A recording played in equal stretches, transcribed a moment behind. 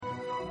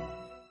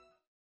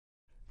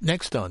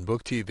Next on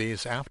Book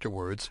TV's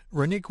Afterwards,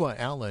 Reniqua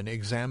Allen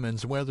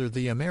examines whether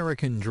the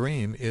American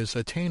dream is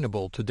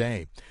attainable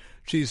today.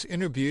 She's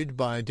interviewed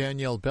by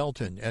Danielle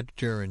Belton,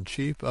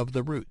 editor-in-chief of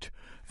The Root.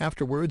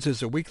 Afterwards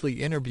is a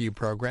weekly interview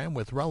program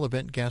with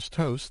relevant guest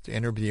hosts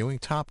interviewing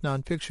top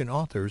nonfiction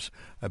authors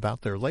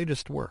about their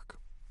latest work.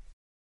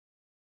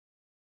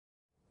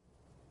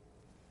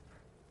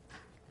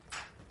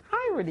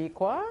 Hi,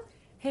 Reniqua.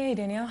 Hey,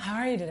 Danielle. How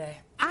are you today?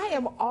 I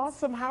am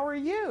awesome. How are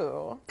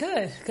you?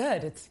 Good,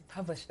 good. It's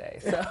published day,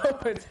 so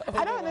it's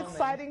I know, an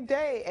exciting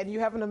day, and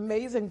you have an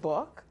amazing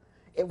book.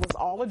 It was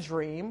all a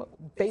dream,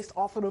 based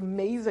off an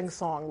amazing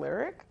song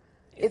lyric.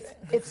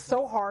 It's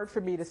so hard for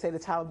me to say the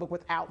title of the book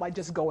without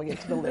just going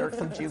into the lyrics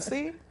of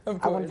Juicy. I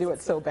want to do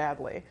it so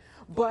badly.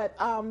 But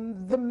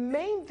the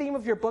main theme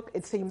of your book,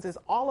 it seems, is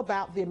all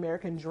about the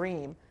American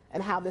dream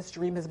and how this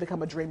dream has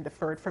become a dream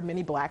deferred for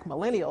many black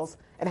millennials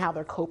and how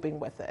they're coping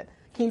with it.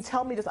 Can you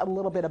tell me just a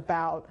little bit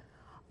about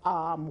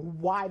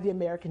why the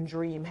American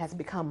dream has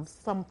become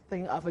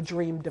something of a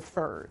dream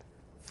deferred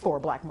for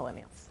black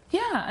millennials?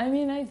 Yeah, I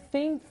mean, I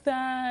think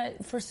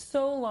that for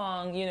so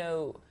long,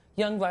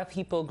 young black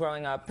people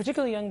growing up,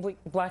 particularly young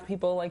black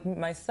people like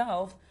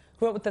myself,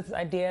 grew up with this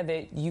idea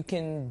that you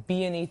can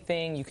be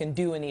anything, you can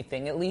do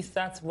anything. At least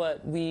that's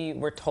what we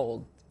were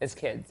told as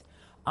kids.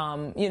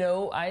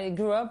 I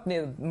grew up,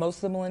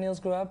 most of the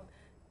millennials grew up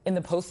in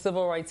the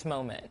post-civil rights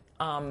moment.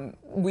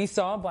 We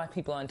saw black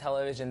people on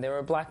television. There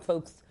were black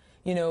folks,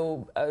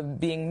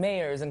 being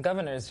mayors and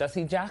governors.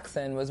 Jesse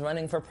Jackson was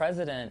running for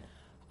president.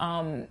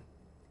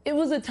 It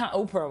was a time,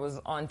 Oprah was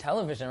on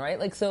television,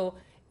 right? So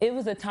it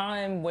was a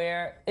time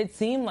where it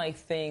seemed like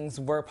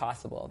things were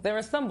possible. There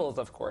were stumbles,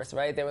 of course,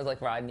 right? There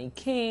was Rodney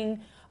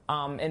King.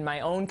 In my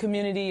own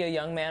community, a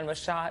young man was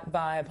shot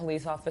by a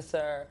police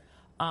officer.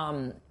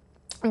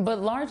 But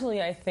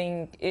largely, I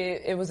think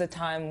it was a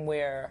time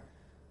where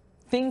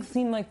things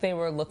seemed like they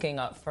were looking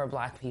up for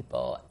black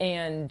people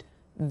and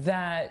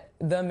that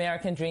the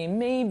American dream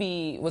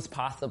maybe was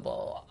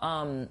possible.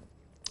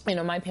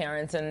 My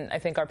parents, and I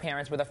think our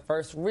parents, were the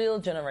first real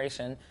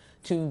generation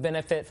to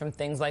benefit from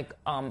things like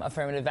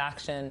affirmative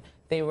action.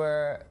 They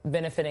were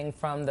benefiting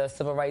from the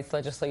civil rights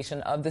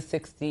legislation of the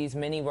 60s.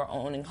 Many were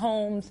owning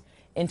homes,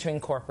 entering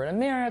corporate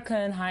America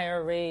in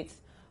higher rates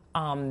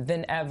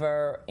than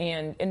ever.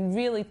 And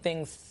really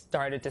things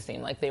started to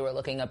seem like they were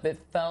looking up. It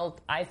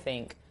felt, I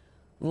think,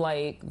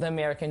 like the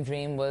American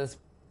dream was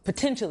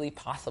potentially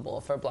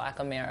possible for black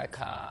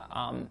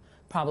America,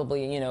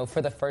 probably,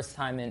 for the first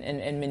time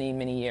in many,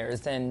 many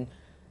years. And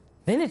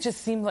then it just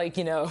seemed like,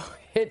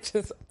 it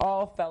just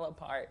all fell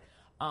apart.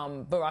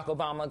 Barack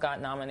Obama got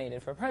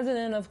nominated for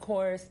president, of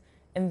course.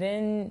 And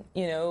then,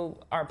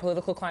 our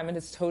political climate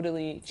has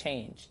totally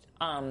changed.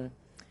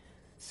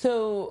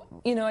 So,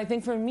 I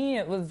think for me,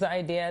 it was the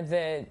idea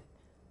that,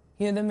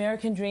 the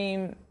American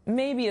dream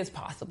maybe is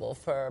possible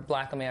for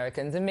black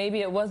Americans. And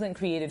maybe it wasn't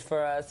created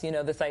for us,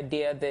 this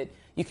idea that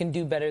you can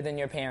do better than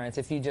your parents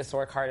if you just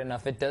work hard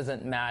enough. It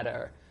doesn't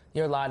matter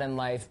your lot in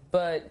life.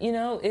 But,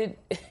 it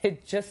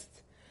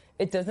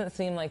doesn't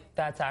seem like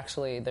that's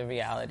actually the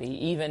reality,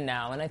 even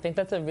now. And I think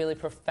that's a really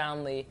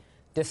profoundly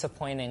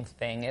disappointing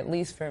thing, at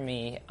least for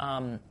me.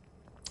 And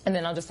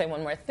then I'll just say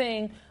one more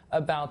thing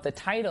about the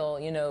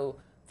title.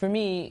 For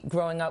me,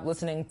 growing up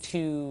listening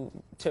to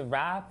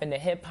rap and to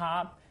hip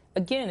hop,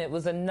 again, it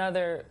was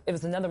another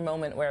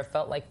moment where it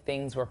felt like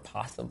things were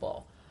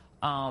possible.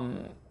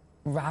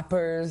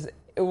 Rappers,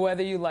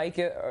 whether you like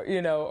it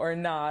or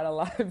not, a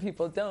lot of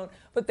people don't,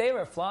 but they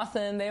were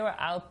flossing, they were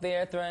out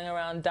there throwing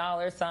around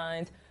dollar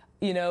signs.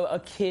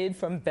 A kid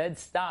from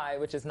Bed-Stuy,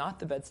 which is not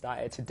the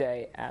Bed-Stuy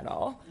today at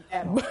all.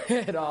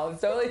 At all.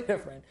 It's totally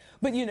different.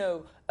 But,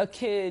 a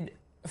kid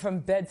from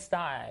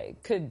Bed-Stuy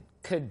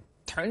could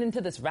turn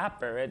into this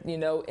rapper,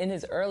 in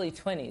his early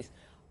 20s.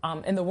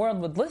 And the world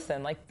would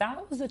listen.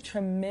 That was a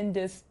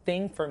tremendous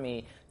thing for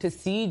me to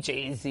see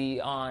Jay-Z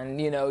on,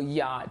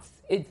 yachts.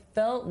 It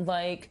felt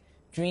like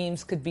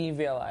dreams could be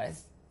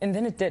realized. And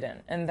then it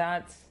didn't. And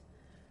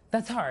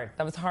that's hard.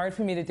 That was hard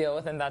for me to deal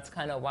with, and that's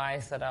kind of why I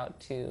set out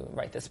to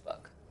write this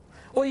book.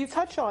 Well, you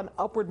touch on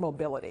upward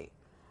mobility,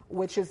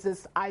 which is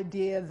this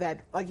idea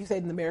that, like you said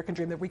in the American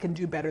dream, that we can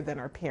do better than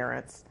our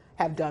parents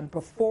have done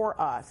before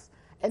us.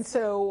 And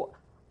so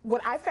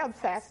what I found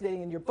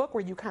fascinating in your book,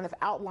 where you kind of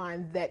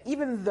outlined that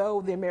even though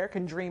the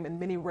American dream in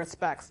many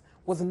respects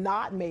was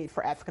not made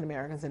for African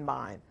Americans in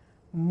mind,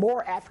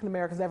 more African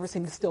Americans ever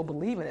seem to still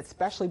believe in it,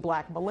 especially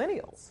black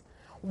millennials.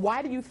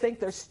 Why do you think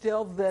there's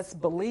still this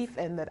belief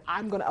in that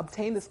I'm going to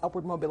obtain this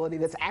upward mobility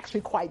that's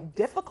actually quite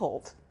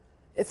difficult,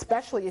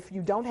 especially if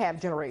you don't have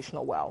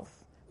generational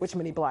wealth, which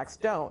many blacks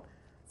don't?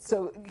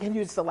 So can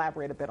you just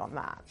elaborate a bit on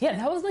that? Yeah,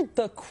 that was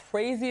the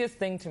craziest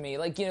thing to me.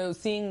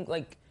 Seeing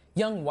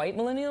young white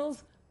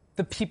millennials,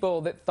 the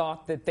people that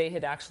thought that they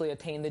had actually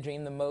attained the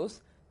dream the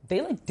most, they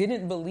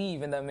didn't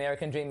believe in the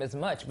American dream as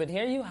much. But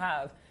here you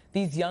have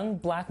these young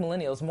black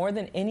millennials, more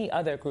than any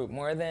other group,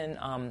 more than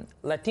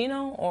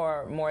Latino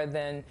or more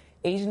than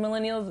Asian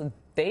millennials,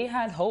 they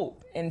had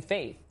hope and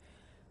faith.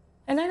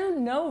 And I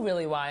don't know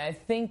really why. I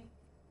think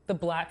the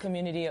Black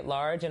community at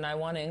large, and I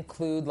want to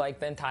include like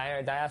the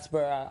entire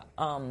diaspora,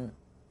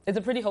 it's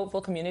a pretty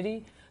hopeful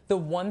community. The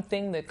one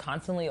thing that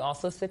constantly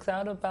also sticks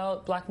out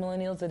about Black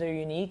millennials that are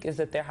unique is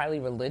that they're highly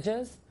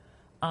religious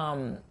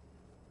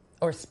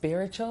or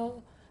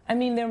spiritual. I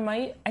mean,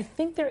 I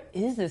think there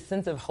is this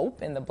sense of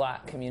hope in the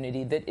Black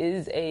community that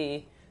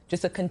is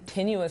just a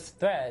continuous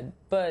thread.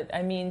 But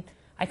I mean,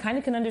 I kind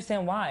of can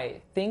understand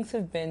why. Things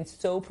have been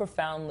so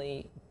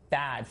profoundly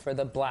bad for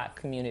the Black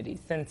community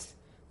since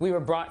we were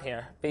brought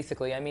here,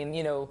 basically. I mean,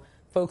 you know,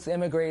 folks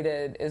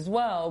immigrated as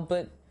well,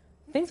 but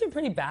things are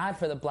pretty bad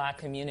for the Black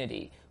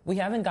community. We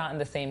haven't gotten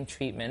the same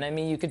treatment. I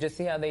mean, you could just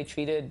see how they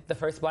treated the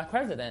first Black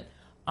president.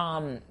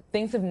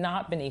 Things have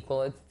not been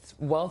equal.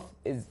 Wealth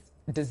is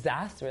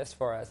disastrous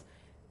for us.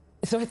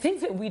 So I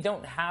think that we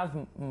don't have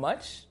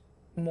much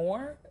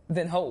more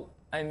than hope.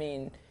 I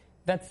mean,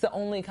 that's the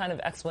only kind of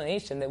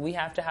explanation, that we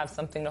have to have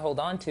something to hold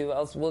on to,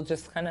 else we'll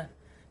just kind of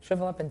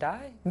shrivel up and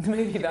die.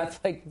 Maybe that's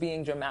like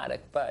being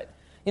dramatic. But,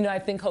 you know, I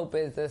think hope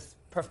is this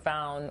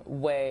profound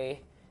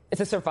way.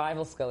 It's a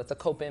survival skill. It's a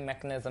coping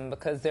mechanism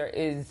because there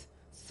is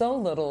so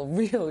little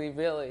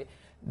really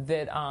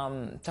that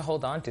to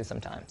hold on to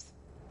sometimes.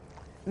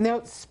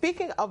 Now,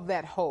 speaking of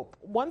that hope,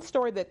 one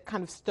story that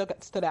kind of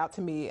stood out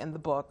to me in the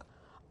book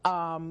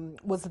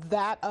was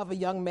that of a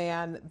young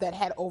man that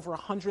had over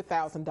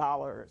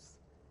 $100,000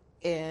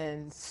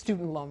 in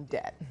student loan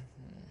debt.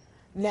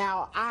 Mm-hmm.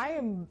 Now, I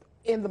am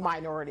in the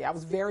minority. I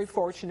was very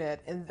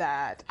fortunate in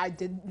that I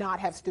did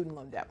not have student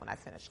loan debt when I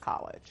finished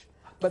college.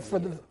 But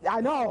I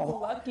know,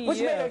 lucky which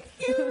you. made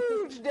a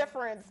huge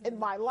difference in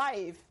my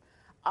life.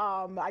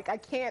 I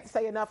can't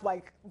say enough.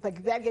 Like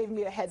that gave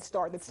me a head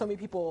start that so many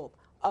people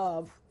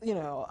of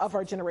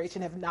our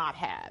generation have not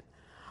had.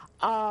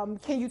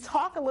 Can you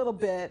talk a little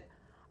bit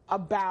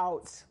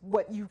about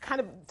what you kind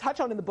of touch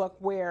on in the book,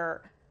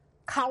 where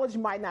college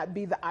might not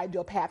be the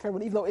ideal path,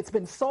 even though it's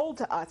been sold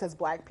to us as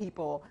Black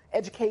people,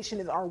 education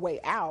is our way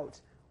out,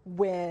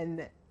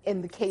 when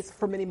in the case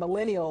for many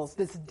millennials,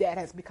 this debt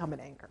has become an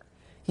anchor?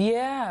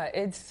 Yeah,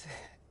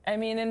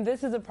 and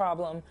this is a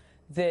problem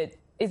that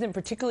isn't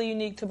particularly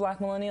unique to Black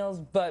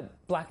millennials, but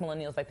Black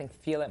millennials, I think,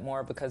 feel it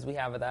more because we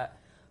have that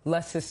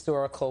less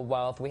historical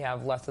wealth. We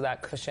have less of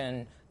that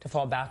cushion to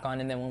fall back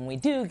on, and then when we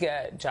do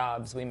get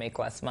jobs, we make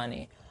less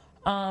money.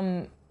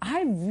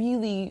 I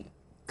really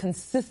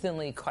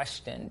consistently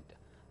questioned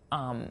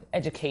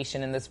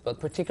education in this book,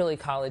 particularly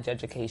college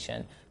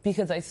education,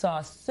 because I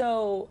saw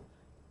so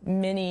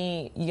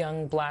many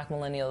young Black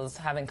millennials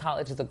having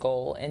college as a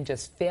goal and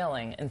just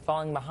failing and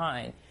falling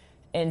behind.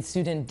 And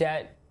student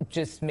debt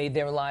just made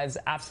their lives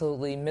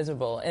absolutely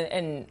miserable.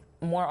 And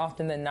more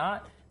often than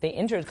not, they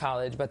entered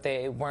college, but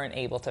they weren't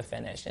able to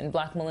finish. And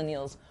Black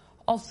millennials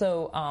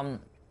also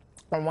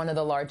are one of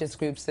the largest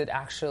groups that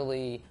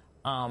actually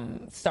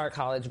start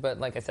college, but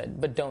like I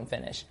said, but don't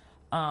finish.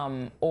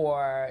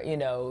 Or,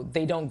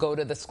 they don't go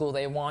to the school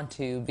they want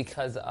to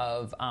because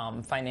of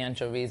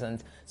financial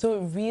reasons. So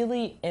it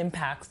really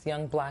impacts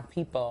young Black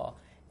people.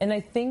 And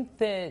I think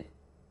that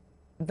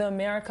the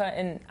America,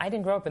 and I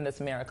didn't grow up in this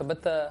America,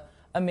 but the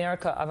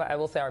America of, I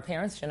will say, our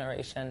parents'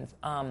 generations,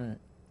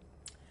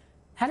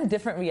 had a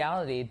different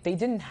reality. They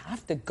didn't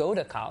have to go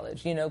to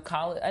college.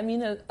 College,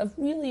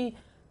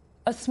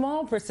 a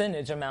small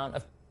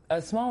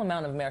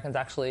amount of Americans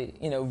actually,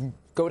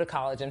 go to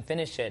college and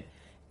finish it.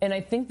 And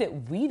I think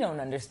that we don't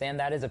understand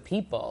that as a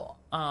people.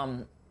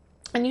 And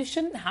you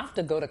shouldn't have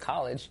to go to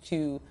college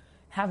to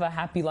have a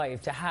happy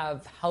life, to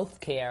have health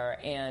care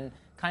and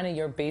kind of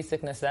your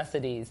basic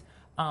necessities.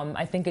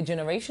 I think a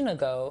generation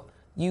ago,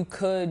 you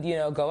could,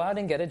 go out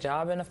and get a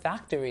job in a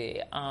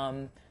factory.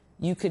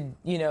 You could,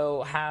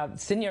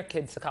 send your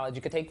kids to college.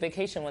 You could take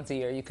vacation once a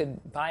year. You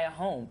could buy a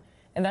home.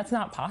 And that's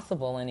not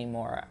possible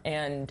anymore.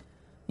 And,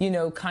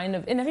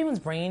 and everyone's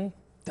brain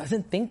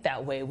doesn't think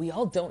that way. We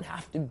all don't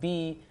have to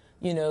be,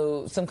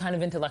 some kind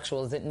of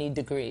intellectuals that need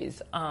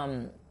degrees.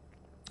 And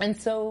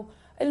so,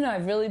 I don't know,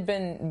 I've really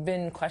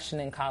been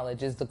questioning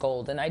college as the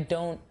gold. And I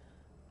don't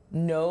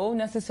know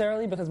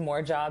necessarily, because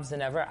more jobs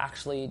than ever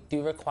actually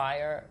do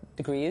require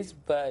degrees,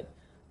 but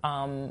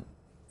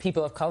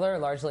people of color are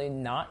largely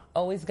not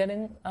always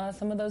getting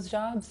some of those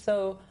jobs.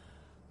 So,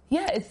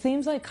 yeah, it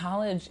seems like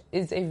college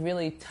is a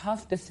really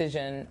tough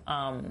decision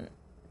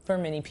for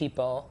many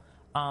people.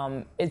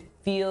 It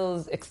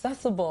feels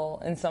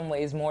accessible in some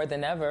ways more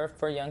than ever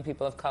for young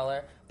people of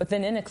color, but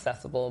then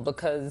inaccessible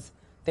because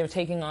they're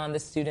taking on the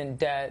student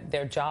debt,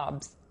 their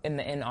jobs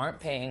aren't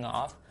paying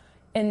off.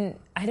 And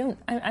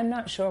I'm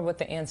not sure what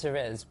the answer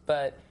is,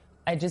 but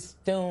I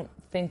just don't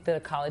think that a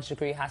college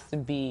degree has to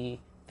be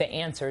the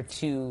answer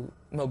to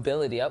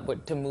mobility,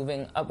 to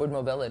moving upward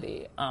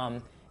mobility.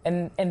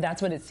 And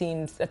that's what it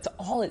seems, that's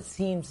all it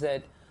seems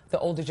that the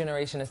older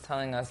generation is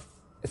telling us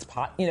is,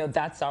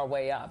 that's our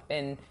way up.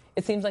 And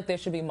it seems like there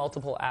should be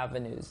multiple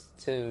avenues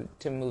to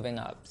moving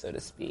up, so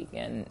to speak.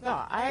 And it's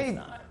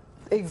not.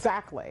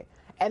 Exactly.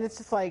 And it's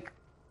just like,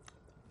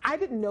 I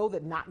didn't know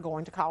that not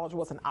going to college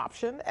was an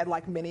option, and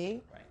like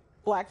many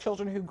Black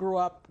children who grew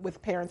up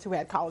with parents who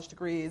had college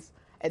degrees.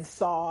 and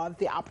saw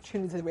the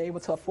opportunities they were able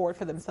to afford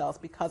for themselves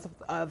because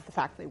of the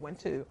fact they went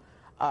to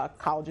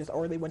colleges,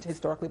 or they went to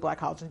historically black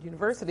colleges and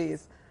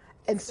universities.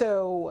 And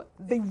so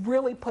they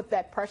really put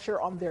that pressure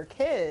on their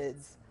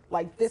kids,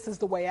 like, this is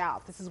the way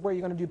out. This is where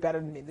you're going to do better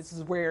than me. This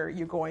is where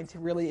you're going to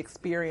really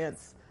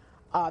experience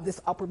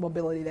this upward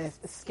mobility that has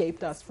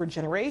escaped us for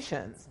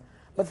generations.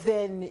 But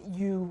then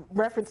you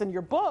reference in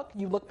your book,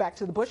 you look back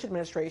to the Bush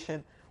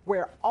administration,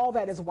 where all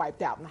that is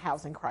wiped out in the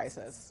housing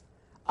crisis.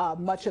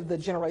 Much of the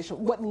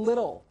generation, what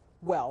little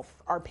wealth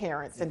our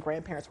parents and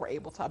grandparents were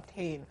able to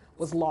obtain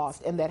was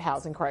lost in that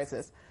housing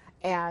crisis.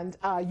 And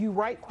you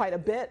write quite a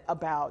bit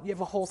about, you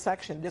have a whole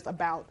section just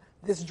about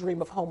this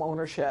dream of home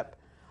ownership.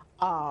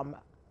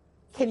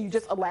 Can you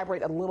just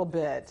elaborate a little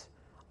bit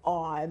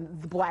on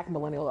the Black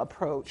millennial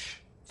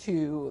approach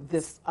to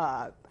this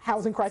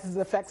housing crisis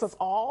that affects us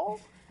all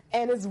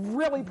and is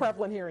really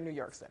prevalent here in New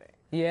York City?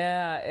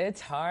 Yeah, it's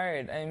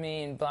hard. I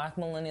mean, Black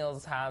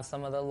millennials have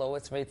some of the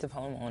lowest rates of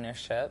home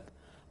ownership,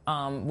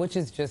 which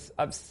is just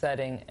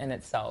upsetting in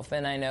itself.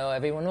 And I know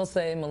everyone will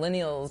say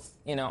millennials,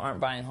 aren't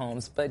buying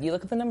homes, but you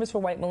look at the numbers for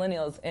white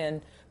millennials,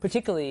 and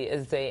particularly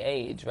as they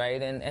age,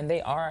 right? And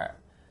they are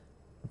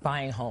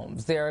buying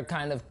homes. They're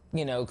kind of,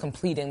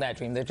 completing that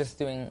dream. They're just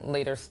doing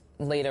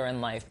later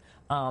in life,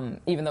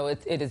 even though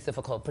it is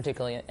difficult,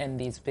 particularly in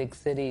these big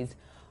cities.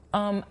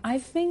 I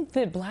think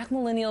that Black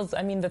millennials,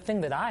 the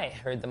thing that I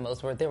heard the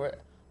most were there were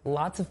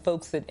lots of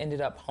folks that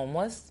ended up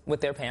homeless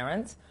with their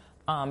parents.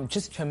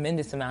 Just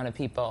tremendous amount of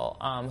people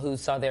who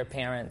saw their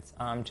parents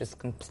just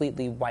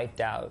completely wiped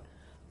out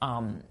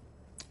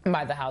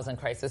by the housing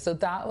crisis. So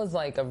that was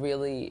like a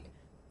really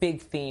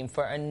big theme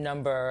for a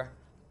number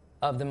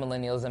of the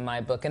millennials in my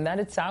book, and that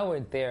had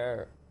soured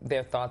their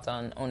thoughts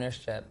on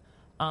ownership.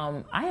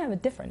 I have a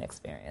different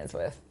experience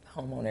with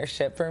home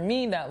ownership. For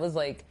me, that was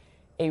like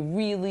a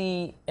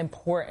really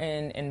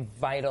important and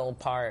vital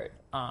part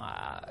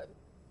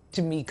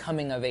to me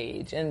coming of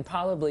age, and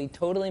probably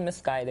totally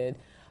misguided.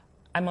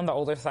 I'm on the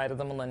older side of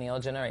the millennial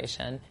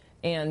generation.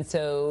 And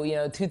so,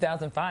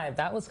 2005,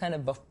 that was kind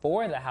of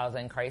before the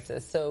housing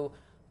crisis. So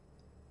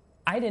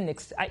I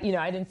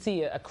didn't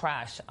see a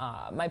crash.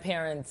 My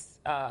parents,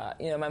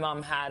 my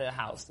mom had a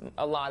house.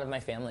 A lot of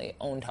my family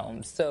owned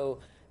homes. So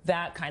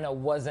that kind of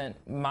wasn't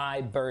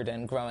my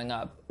burden growing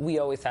up. We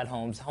always had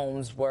homes.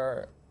 Homes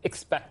were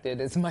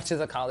expected as much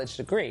as a college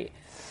degree.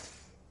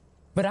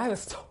 But I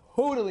was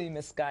totally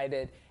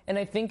misguided. And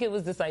I think it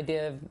was this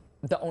idea of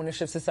the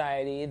ownership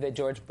society that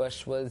George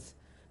Bush was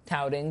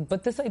touting.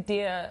 But this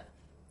idea,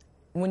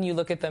 when you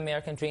look at the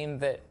American dream,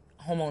 that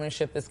home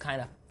ownership is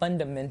kind of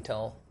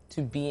fundamental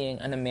to being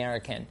an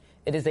American.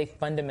 It is a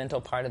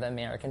fundamental part of the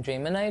American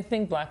dream. And I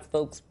think Black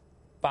folks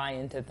buy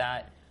into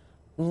that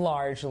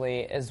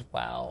largely as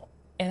well.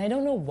 And I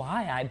don't know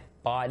why I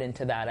bought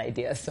into that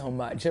idea so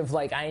much of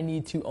like, I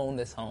need to own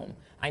this home.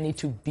 I need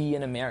to be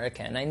an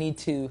American. I need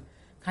to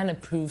kind of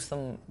prove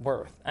some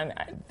worth.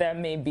 That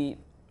may be,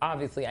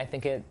 obviously, I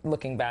think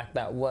looking back,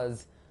 that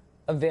was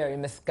a very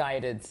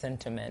misguided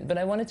sentiment. But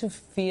I wanted to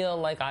feel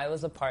like I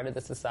was a part of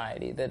the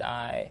society, that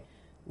I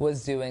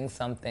was doing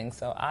something.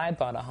 So I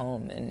bought a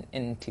home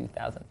in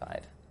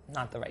 2005.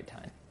 Not the right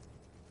time.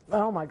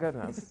 Oh, my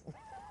goodness.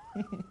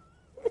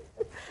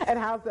 And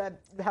how's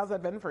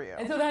that been for you?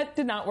 And so that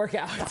did not work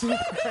out.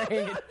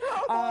 Great.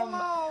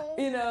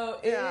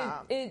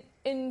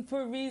 And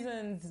for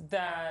reasons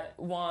that,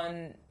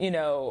 one,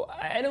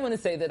 I don't want to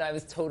say that I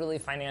was totally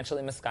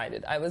financially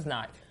misguided. I was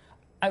not.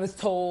 I was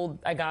told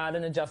I got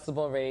an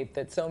adjustable rate,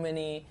 that so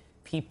many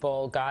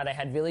people got. I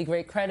had really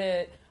great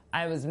credit.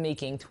 I was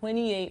making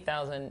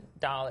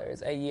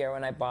 $28,000 a year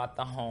when I bought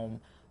the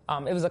home.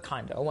 It was a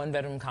condo, a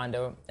one-bedroom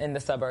condo in the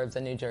suburbs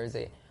of New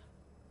Jersey.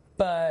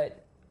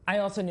 But I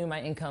also knew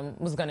my income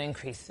was going to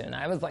increase soon.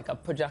 I was like a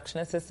production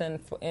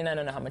assistant, and I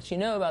don't know how much you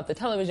know about the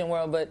television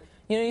world, but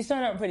you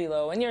start out pretty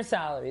low, and your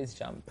salaries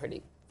jump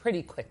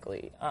pretty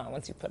quickly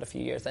once you put a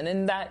few years in.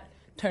 And that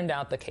turned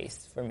out the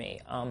case for me.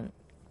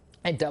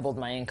 I doubled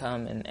my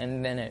income,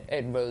 and then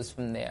it rose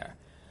from there.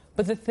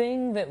 But the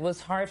thing that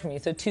was hard for me,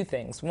 so two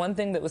things. One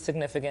thing that was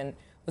significant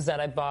was that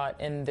I bought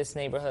in this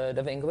neighborhood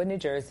of Englewood, New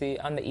Jersey,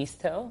 on the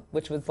East Hill,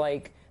 which was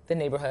like the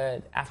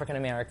neighborhood African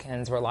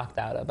Americans were locked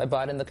out of. I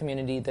bought in the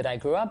community that I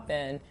grew up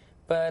in,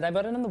 but I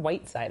bought it on the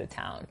white side of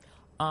town.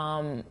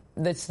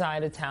 The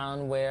side of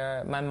town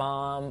where my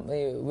mom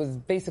was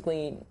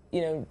basically,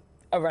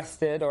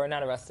 arrested, or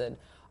not arrested,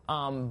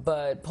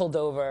 but pulled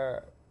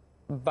over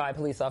by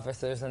police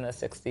officers in the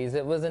 60s.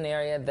 It was an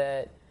area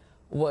that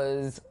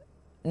was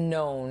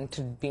known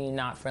to be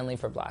not friendly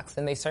for Blacks,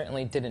 and they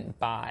certainly didn't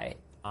buy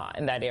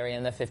in that area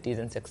in the 50s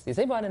and 60s.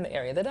 They bought in the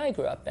area that I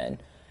grew up in.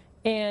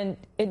 And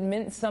it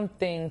meant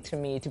something to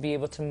me to be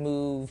able to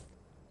move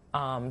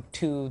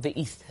to the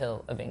East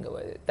Hill of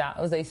Englewood. That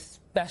was a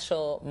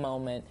special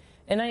moment.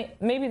 And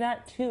maybe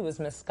that, too, was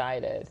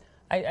misguided.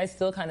 I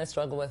still kind of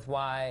struggle with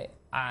why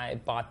I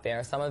bought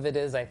there. Some of it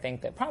is, I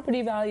think, that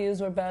property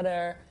values were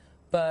better,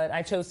 but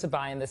I chose to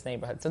buy in this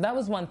neighborhood. So that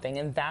was one thing.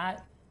 And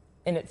that,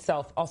 in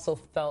itself, also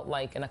felt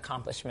like an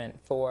accomplishment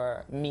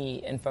for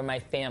me and for my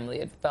family.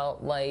 It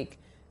felt like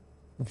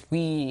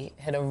we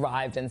had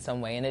arrived in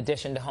some way. In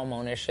addition to home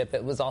ownership,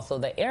 it was also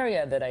the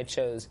area that I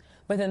chose.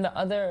 But then the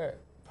other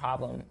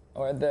problem,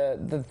 or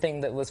the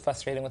thing that was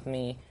frustrating with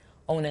me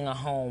owning a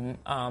home,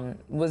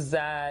 was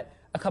that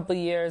a couple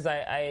of years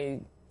I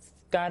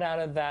got out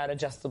of that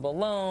adjustable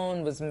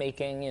loan, was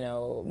making,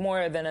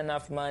 more than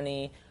enough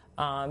money,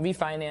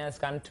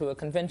 refinanced, got into a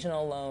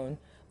conventional loan.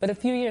 But a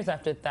few years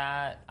after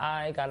that,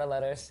 I got a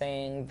letter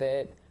saying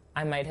that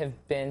I might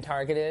have been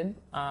targeted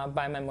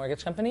by my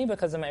mortgage company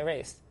because of my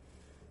race.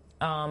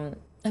 And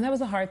that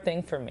was a hard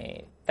thing for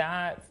me.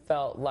 That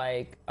felt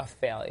like a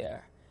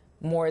failure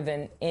more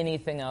than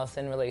anything else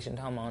in relation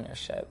to home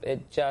ownership.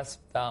 It just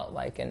felt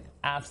like an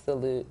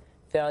absolute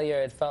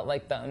failure. It felt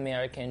like the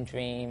American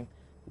dream,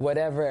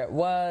 whatever it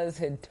was,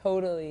 had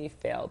totally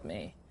failed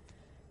me.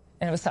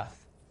 And it was tough.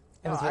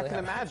 It was really I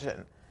can hard.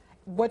 imagine.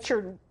 What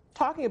you're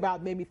talking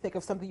about made me think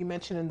of something you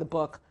mentioned in the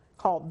book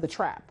called The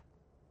Trap.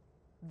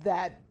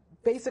 That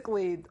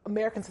basically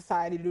American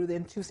society, due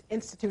to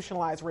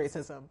institutionalized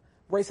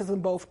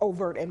racism both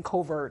overt and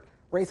covert,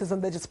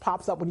 racism that just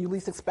pops up when you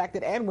least expect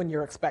it and when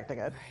you're expecting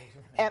it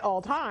at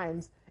all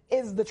times,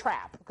 is the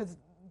trap. Because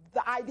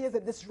the idea is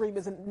that this dream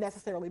isn't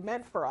necessarily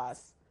meant for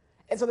us.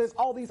 And so there's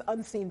all these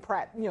unseen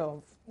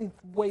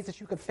ways that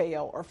you could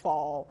fail or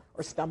fall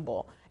or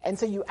stumble. And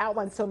so you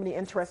outline so many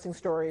interesting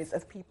stories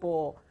of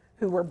people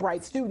who were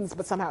bright students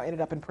but somehow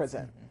ended up in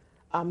prison,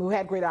 who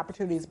had great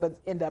opportunities but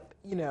end up,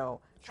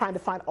 trying to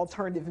find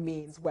alternative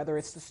means, whether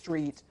it's the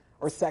street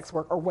or sex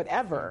work or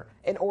whatever,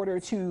 in order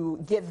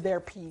to give their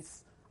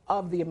piece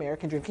of the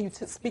American dream. Can you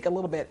speak a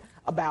little bit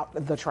about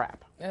The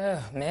Trap?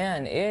 Oh,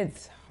 man,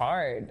 it's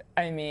hard.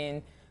 I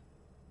mean,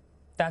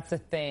 that's the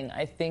thing.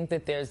 I think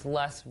that there's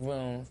less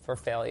room for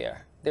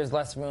failure. There's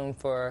less room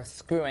for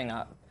screwing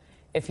up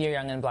if you're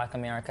young in Black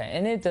America.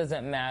 And it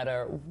doesn't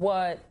matter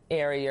what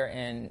area you're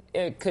in.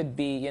 It could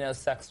be,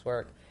 sex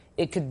work.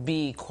 It could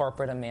be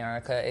corporate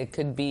America. It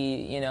could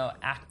be,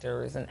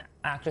 actors and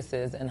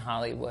actresses in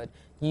Hollywood.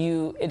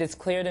 It is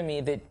clear to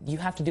me that you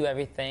have to do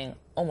everything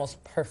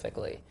almost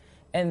perfectly.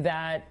 And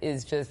that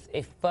is just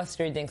a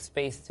frustrating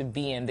space to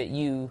be in, that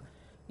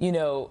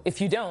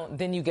if you don't,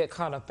 then you get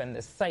caught up in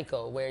this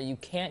cycle where you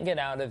can't get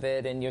out of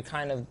it, and you're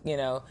kind of,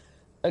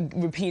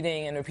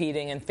 repeating and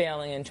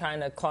failing and trying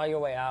to claw your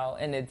way out,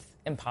 and it's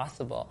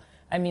impossible.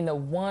 I mean, the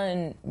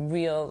one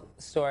real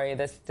story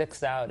that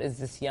sticks out is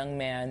this young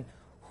man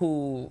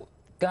who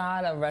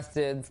got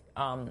arrested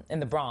in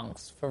the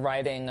Bronx for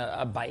riding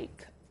a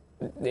bike.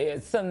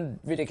 It's some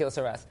ridiculous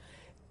arrest.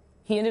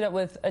 He ended up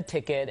with a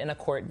ticket and a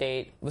court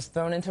date, was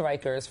thrown into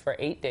Rikers for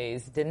 8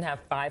 days, didn't have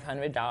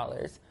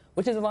 $500,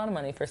 which is a lot of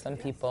money for some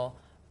people,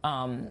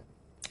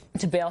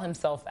 to bail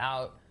himself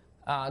out.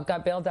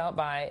 Got bailed out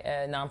by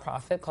a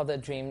nonprofit called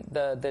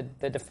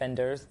the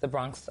Defenders, the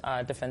Bronx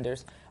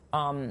Defenders,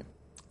 a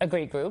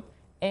great group,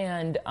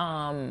 and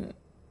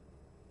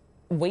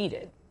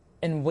waited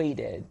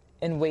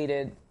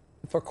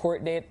for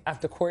court date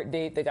after court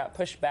date. They got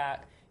pushed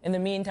back. In the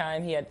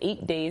meantime, he had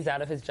 8 days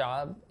out of his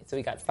job, so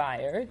he got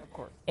fired. Of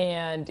course.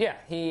 And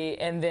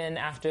and then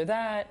after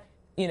that,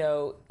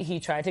 he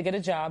tried to get a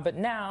job, but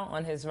now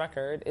on his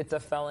record, it's a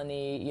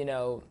felony,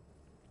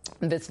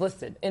 that's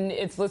listed. And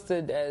it's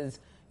listed as,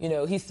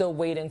 he's still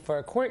waiting for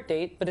a court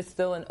date, but it's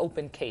still an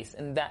open case.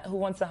 And that, who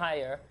wants to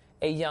hire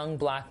a young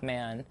Black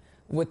man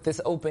with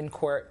this open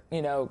court,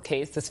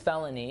 case, this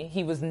felony?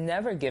 He was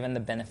never given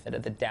the benefit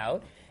of the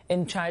doubt,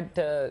 and tried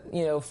to,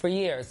 for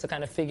years to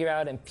kind of figure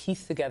out and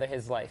piece together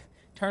his life.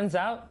 Turns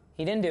out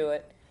he didn't do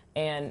it,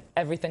 and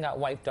everything got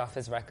wiped off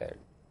his record.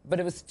 But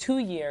it was 2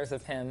 years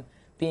of him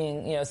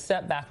being,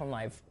 set back from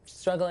life,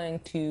 struggling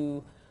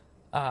to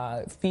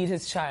feed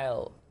his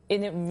child.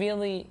 And it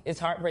really is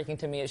heartbreaking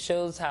to me. It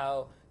shows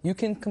how you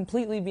can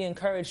completely be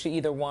encouraged to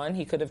either, one,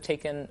 he could have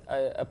taken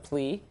a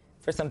plea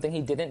for something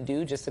he didn't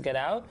do just to get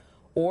out,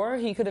 or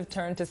he could have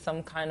turned to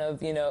some kind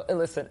of,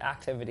 illicit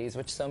activities,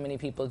 which so many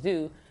people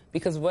do.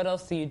 Because what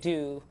else do you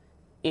do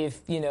if,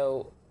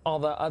 all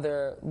the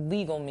other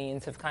legal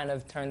means have kind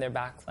of turned their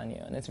backs on you?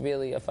 And it's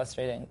really a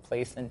frustrating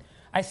place. And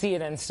I see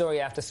it in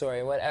story after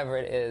story, whatever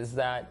it is,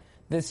 that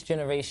this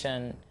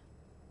generation,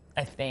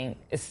 I think,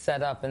 is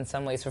set up in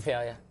some ways for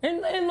failure.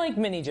 And like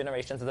many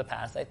generations of the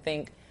past, I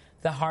think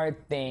the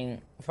hard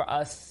thing for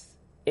us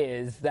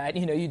is that,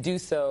 you do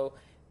so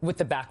with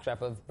the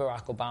backdrop of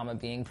Barack Obama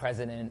being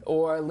president,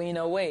 or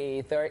Lena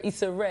Waithe, or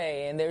Issa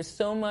Rae, and there's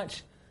so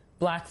much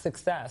Black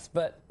success,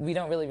 but we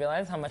don't really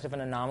realize how much of an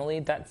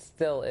anomaly that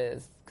still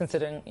is,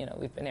 considering,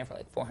 we've been here for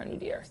like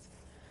 400 years.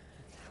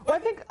 Well, I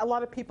think a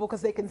lot of people,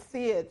 because they can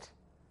see it,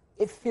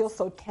 it feels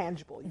so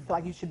tangible. You feel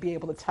like you should be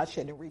able to touch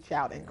it and reach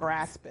out and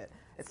grasp it.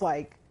 It's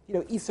like,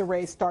 Issa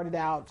Rae started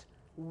out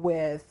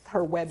with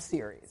her web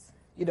series.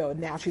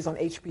 Now she's on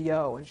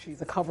HBO and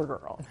she's a cover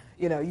girl.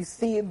 You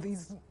see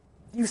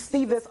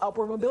this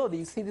upward mobility.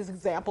 You see these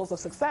examples of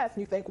success,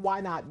 and you think, why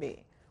not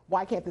me?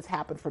 Why can't this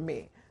happen for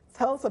me?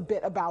 Tell us a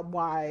bit about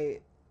the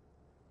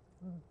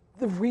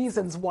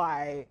reasons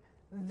why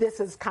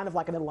this is kind of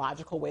like an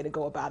illogical way to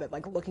go about it,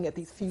 like looking at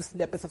these few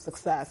snippets of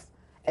success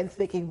and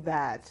thinking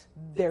that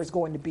there's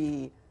going to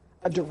be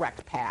a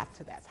direct path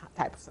to that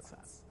type of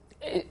success.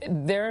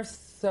 They're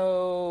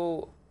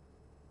such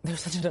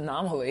an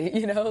anomaly,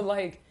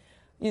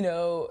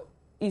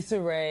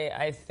 Issa Rae,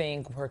 I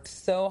think, worked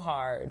so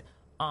hard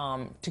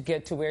to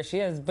get to where she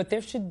is, but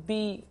there should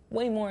be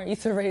way more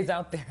Issa Raes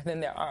out there than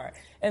there are,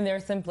 and they're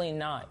simply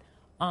not.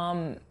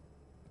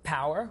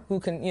 Power,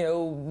 who can, a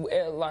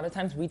lot of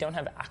times we don't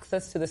have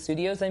access to the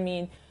studios. I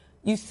mean,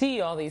 you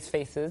see all these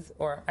faces,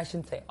 or I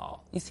shouldn't say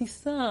all, you see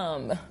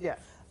some, yes.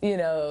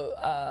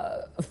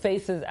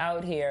 Faces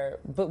out here,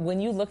 but when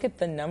you look at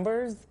the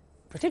numbers,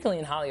 particularly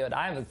in Hollywood,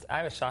 I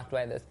was shocked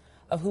by this,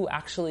 of who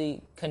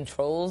actually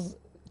controls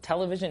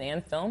television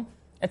and film.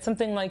 It's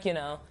something like,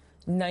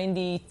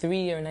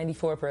 93 or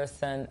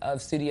 94%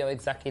 of studio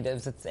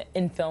executives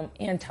in film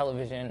and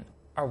television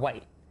are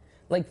white.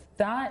 Like,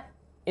 that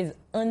is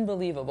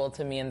unbelievable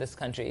to me in this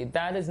country.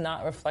 That is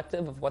not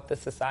reflective of what the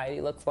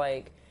society looks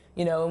like.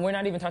 And we're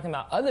not even talking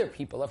about other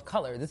people of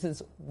color. This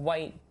is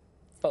white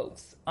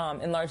folks,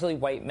 and largely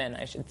white men,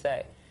 I should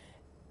say.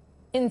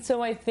 And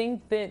so I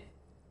think that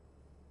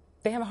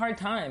they have a hard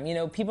time.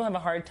 People have a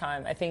hard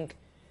time. I think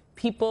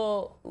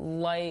people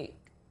like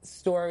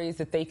stories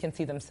that they can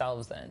see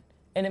themselves in.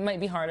 And it might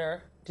be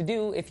harder to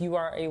do if you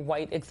are a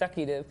white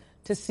executive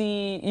to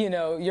see,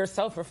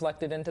 yourself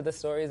reflected into the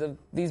stories of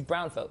these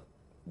brown folk.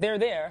 They're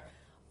there.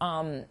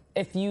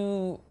 If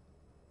you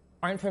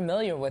aren't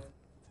familiar with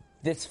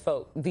these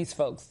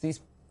folks,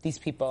 these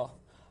people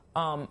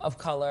of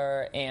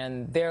color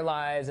and their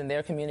lives and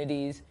their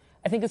communities,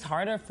 I think it's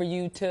harder for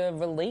you to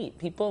relate.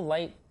 People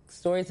like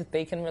stories that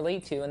they can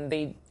relate to,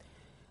 and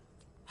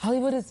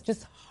Hollywood is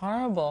just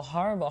horrible,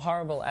 horrible,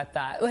 horrible at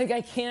that. Like,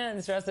 I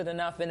can't stress it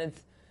enough, and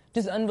it's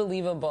just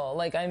unbelievable.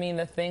 Like, I mean,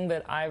 the thing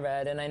that I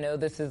read, and I know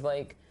this is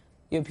like,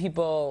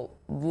 people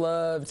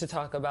love to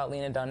talk about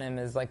Lena Dunham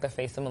as like the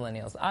face of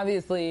millennials.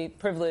 Obviously,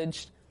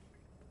 privileged,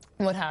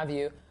 what have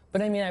you.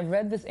 But I mean, I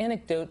read this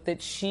anecdote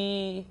that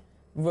she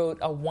wrote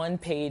a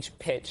one-page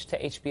pitch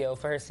to HBO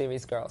for her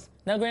series Girls.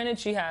 Now, granted,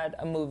 she had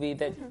a movie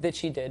that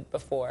she did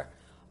before,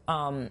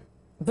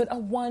 but a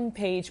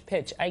one-page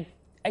pitch. I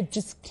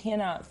just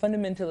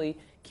fundamentally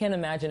can't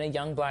imagine a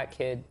young black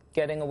kid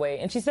getting away.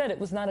 And she said it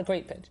was not a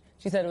great pitch.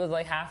 She said it was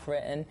like half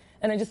written.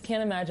 And I just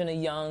can't imagine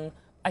an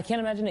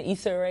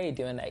Issa Rae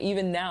doing that,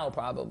 even now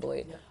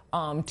probably, to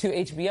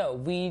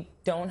HBO. We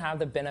don't have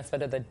the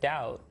benefit of the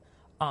doubt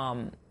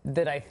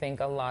that I think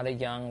a lot of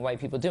young white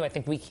people do. I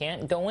think we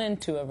can't go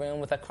into a room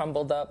with a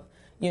crumbled up,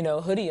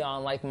 hoodie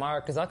on like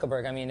Mark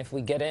Zuckerberg. I mean, if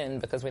we get in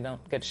because we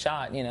don't get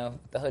shot,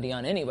 the hoodie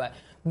on anyway.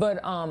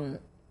 But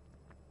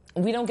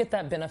we don't get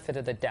that benefit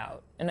of the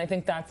doubt. And I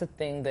think that's a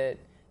thing that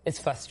is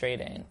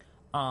frustrating,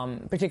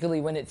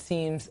 particularly when it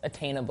seems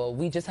attainable.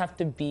 We just have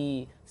to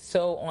be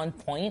so on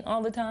point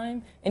all the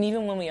time. And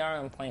even when we are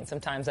on point,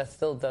 sometimes that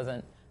still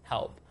doesn't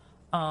help.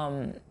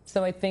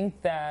 So I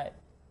think that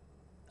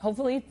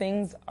hopefully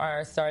things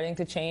are starting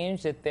to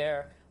change, that there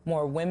are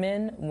more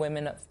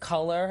women of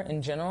color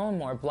in general,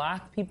 more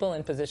black people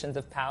in positions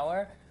of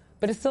power.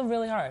 But it's still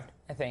really hard,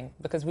 I think,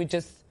 because we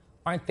just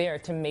aren't there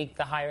to make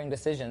the hiring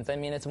decisions. I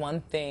mean, it's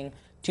one thing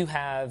to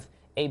have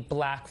a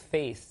black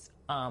face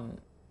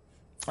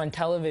on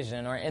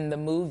television or in the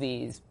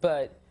movies,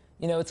 but,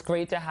 it's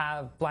great to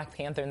have Black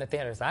Panther in the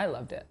theaters. I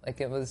loved it. Like,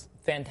 it was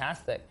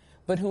fantastic.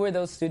 But who are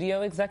those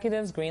studio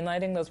executives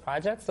greenlighting those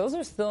projects? Those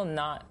are still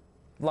not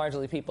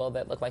largely people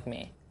that look like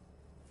me.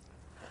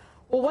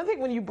 Well, one thing,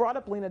 when you brought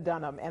up Lena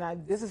Dunham,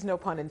 and this is no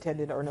pun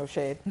intended or no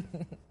shade,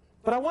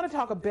 but I want to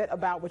talk a bit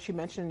about what you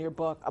mentioned in your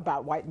book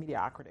about white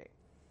mediocrity,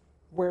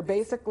 where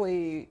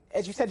basically,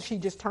 as you said, she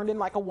just turned in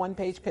like a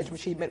one-page pitch,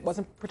 which it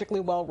wasn't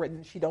particularly well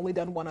written. She'd only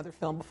done one other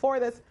film before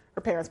this.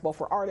 Her parents both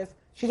were artists.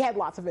 She had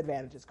lots of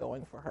advantages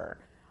going for her,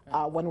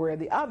 one way or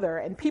the other.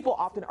 And people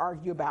often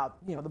argue about,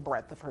 the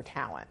breadth of her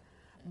talent.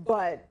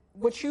 But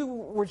what you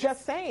were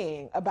just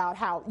saying about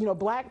how,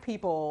 black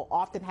people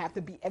often have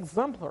to be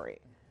exemplary.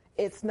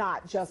 It's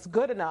not just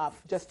good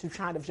enough just to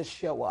kind of just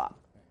show up.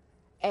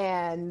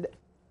 And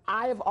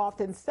I have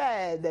often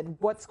said that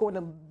what's going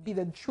to be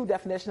the true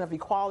definition of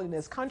equality in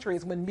this country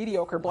is when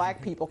mediocre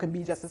black people can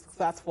be just as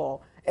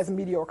successful as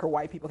mediocre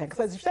white people can.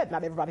 Because as you said,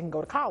 not everybody can go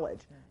to college.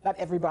 Not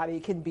everybody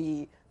can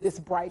be this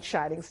bright,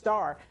 shining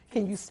star.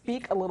 Can you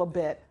speak a little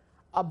bit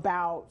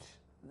about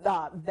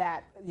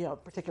that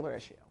particular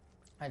issue?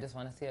 I just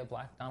want to see a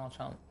black Donald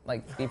Trump,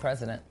 be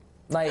president.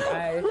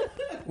 I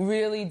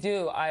really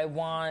do. I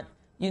want,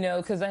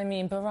 because I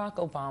mean, Barack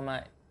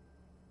Obama,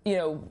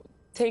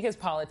 take his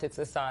politics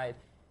aside,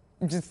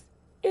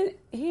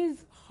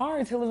 he's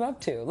hard to live up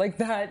to.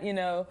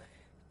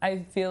 I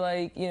feel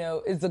like,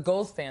 is the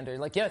gold standard.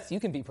 Yes,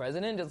 you can be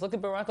president, just look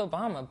at Barack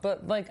Obama.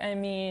 But,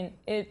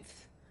 it's...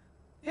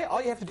 Yeah,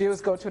 all you have to do is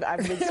go to an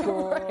Ivy League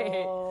school.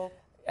 Right.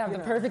 Have the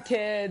perfect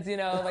kids,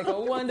 a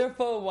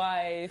wonderful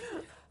wife,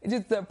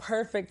 just the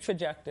perfect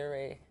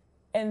trajectory.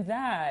 And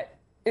that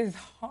is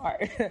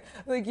hard.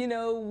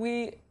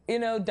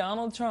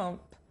 Donald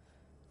Trump,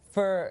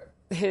 for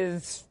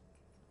his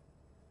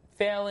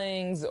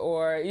failings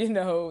or,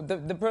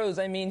 the pros,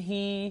 I mean,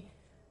 he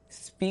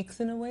speaks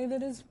in a way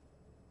that is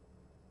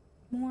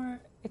more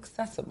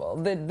accessible,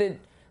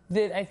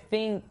 that I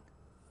think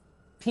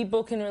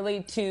people can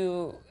relate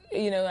to.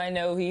 I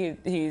know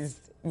he's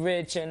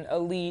rich and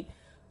elite,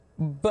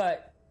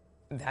 but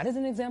that is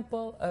an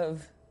example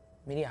of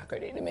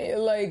mediocrity to me.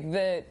 Like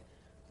that,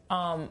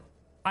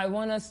 I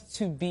want us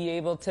to be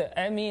able to.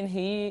 I mean,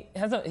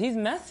 he's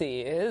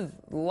messy. His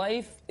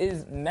life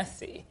is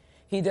messy.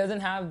 He doesn't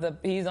have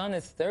he's on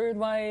his third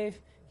wife.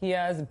 He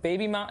has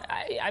baby mama.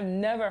 I've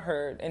never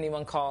heard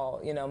anyone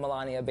call,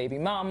 Melania baby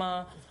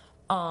mama.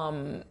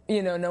 No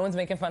one's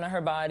making fun of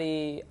her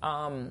body.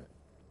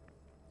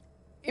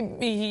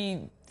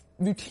 He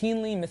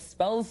routinely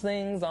misspells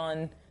things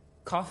on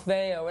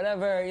Coffee or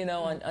whatever,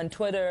 on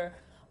Twitter.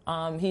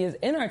 He is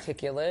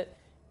inarticulate.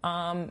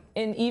 And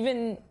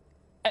even,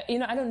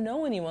 I don't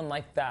know anyone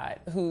like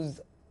that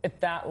who's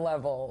at that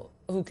level,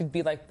 who could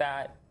be like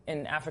that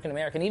in African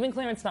American. Even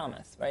Clarence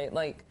Thomas, right?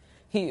 Like,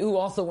 who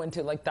also went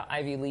to, like, the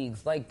Ivy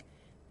Leagues. Like,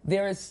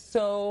 there is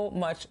so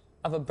much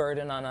of a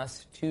burden on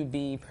us to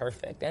be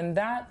perfect. And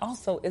that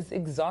also is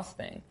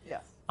exhausting.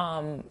 Yes.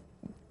 I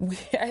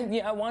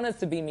want us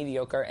to be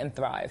mediocre and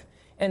thrive.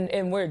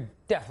 And we're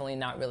definitely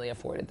not really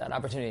afforded that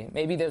opportunity.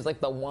 Maybe there's, like,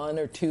 the one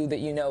or two that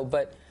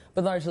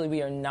but largely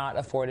we are not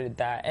afforded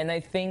that. And I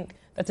think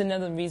that's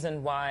another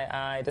reason why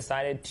I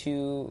decided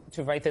to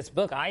write this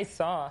book. I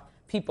saw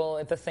people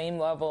at the same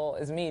level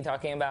as me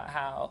talking about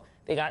how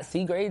they got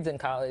C grades in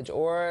college,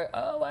 or,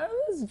 I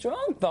was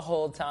drunk the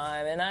whole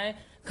time and I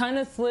kind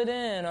of slid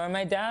in, or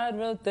my dad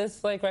wrote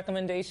this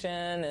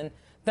recommendation and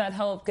that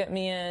helped get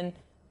me in.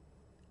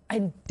 I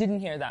didn't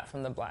hear that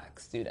from the black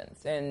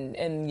students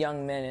and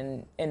young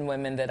men and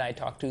women that I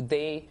talked to.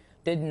 They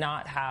did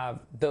not have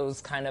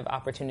those kind of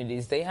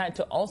opportunities. They had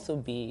to also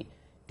be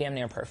damn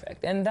near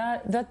perfect. And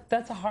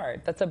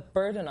that's a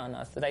burden on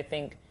us that I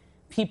think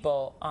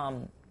people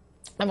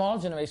of all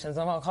generations,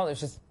 of all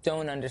colors, just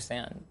don't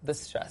understand the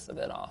stress of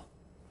it all.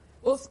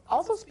 Well,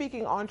 also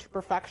speaking on to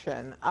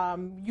perfection,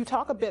 you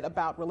talk a bit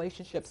about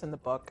relationships in the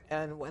book,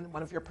 and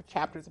one of your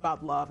chapters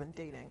about love and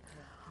dating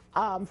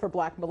for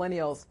black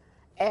millennials.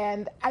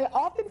 And I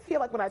often feel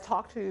like when I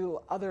talk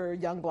to other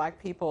young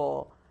black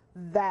people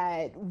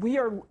that we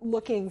are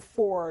looking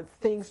for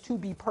things to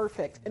be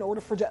perfect in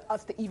order for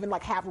us to even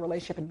have a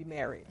relationship and be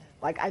married.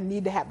 Like, I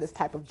need to have this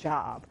type of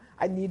job.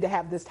 I need to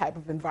have this type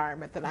of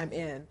environment that I'm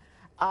in.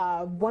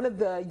 One of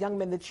the young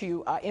men that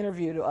you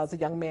interviewed was a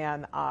young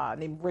man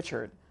named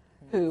Richard,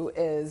 who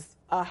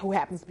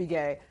happens to be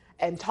gay,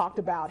 and talked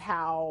about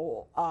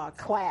how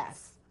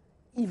class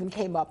even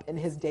came up in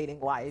his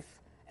dating life,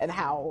 and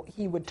how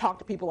he would talk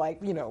to people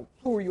like,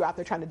 who are you out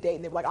there trying to date?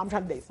 And they were like, I'm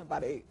trying to date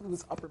somebody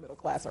who's upper middle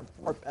class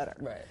or better.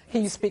 Right.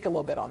 Can you speak a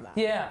little bit on that?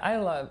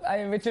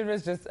 Yeah, Richard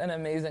was just an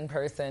amazing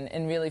person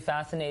and really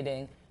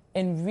fascinating,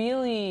 and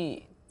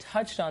really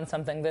touched on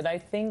something that I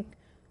think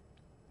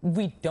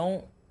we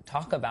don't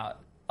talk about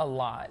a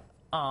lot,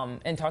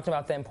 and talked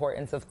about the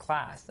importance of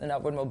class and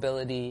upward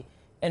mobility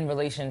and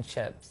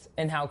relationships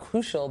and how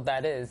crucial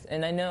that is.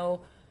 And I know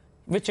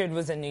Richard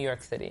was in New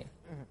York City.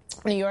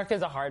 Mm-hmm. New York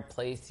is a hard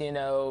place,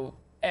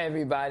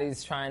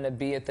 everybody's trying to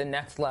be at the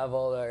next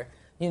level, or,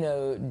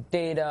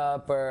 date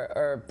up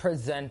or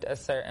present a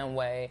certain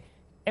way.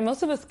 And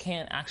most of us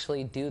can't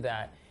actually do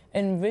that.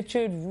 And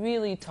Richard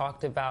really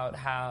talked about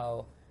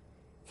how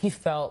he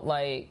felt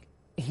like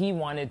he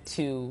wanted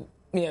to,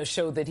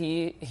 show that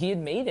he had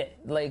made it.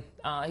 Like,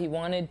 he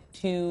wanted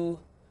to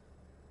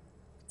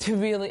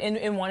really,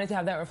 and wanted to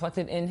have that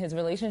reflected in his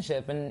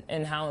relationship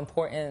and how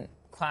important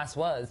class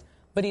was.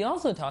 But he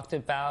also talked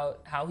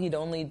about how he'd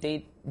only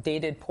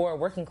dated poor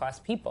working class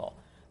people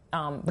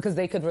because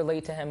they could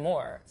relate to him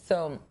more.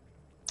 So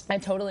I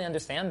totally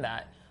understand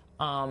that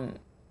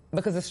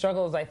because the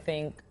struggles, I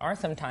think, are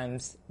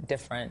sometimes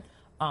different,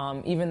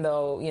 even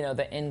though,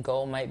 the end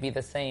goal might be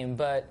the same.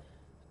 But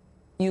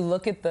you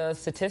look at the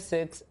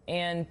statistics,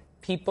 and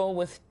people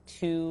with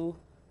two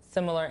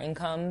similar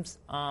incomes,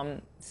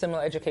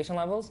 similar education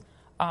levels,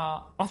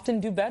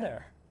 often do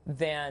better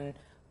than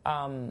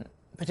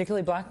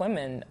particularly black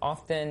women.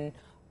 Often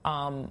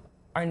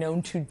are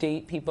known to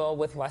date people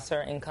with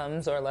lesser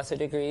incomes or lesser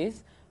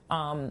degrees.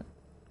 And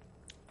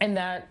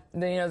that,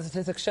 the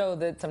statistics show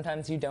that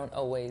sometimes you don't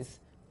always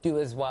do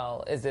as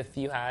well as if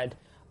you had,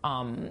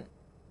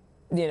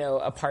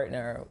 a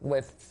partner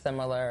with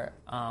similar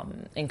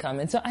income.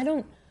 And so I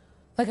don't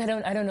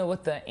know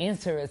what the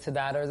answer is to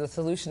that or the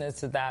solution is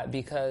to that,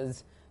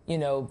 because,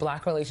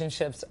 black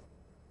relationships,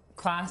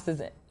 class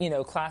is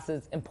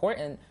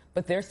important,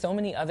 but there's so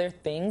many other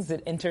things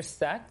that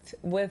intersect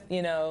with,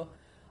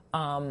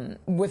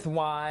 with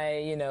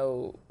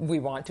why, we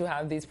want to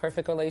have these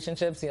perfect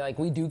relationships.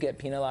 We do get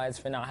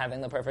penalized for not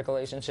having the perfect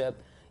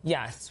relationship,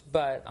 yes,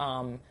 but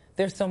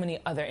there's so many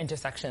other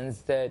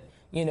intersections that,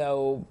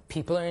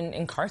 people are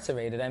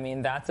incarcerated. I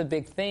mean, that's a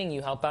big thing.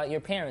 You help out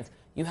your parents.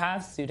 You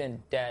have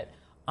student debt.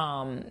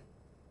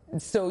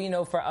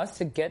 So, for us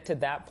to get to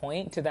that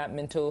point, to that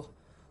mental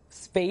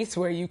space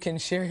where you can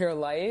share your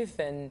life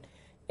and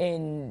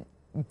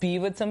be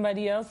with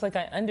somebody else,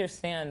 I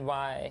understand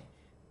why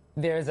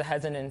there's a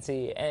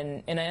hesitancy.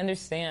 And I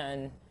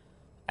understand,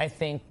 I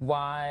think,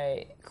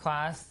 why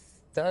class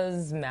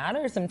does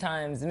matter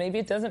sometimes. Maybe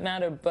it doesn't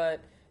matter, but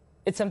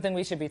it's something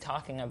we should be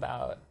talking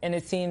about. And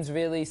it seems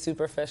really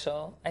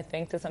superficial, I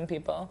think, to some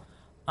people.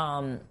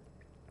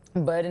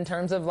 But in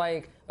terms of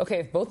like, okay,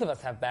 if both of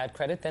us have bad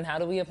credit, then how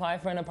do we apply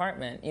for an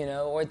apartment, you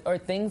know, or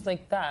things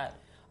like that.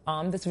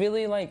 That's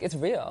really like, it's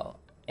real.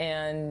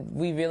 And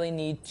we really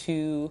need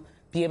to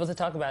be able to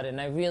talk about it.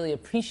 And I really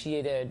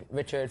appreciated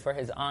Richard for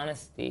his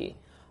honesty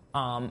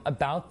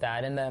about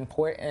that and the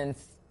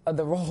importance of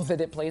the role that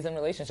it plays in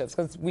relationships,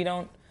 because we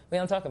don't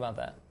talk about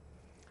that.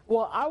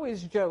 Well, I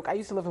always joke, I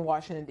used to live in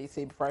Washington,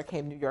 D.C. before I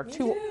came to New York,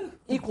 two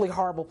equally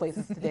horrible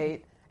places to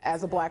date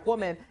as a black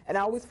woman, and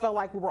I always felt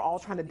like we were all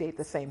trying to date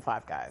the same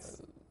five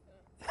guys.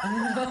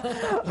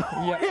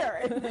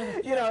 Yeah.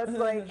 You know, it's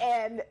like,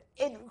 and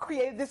it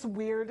created this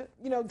weird,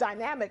 you know,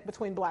 dynamic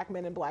between black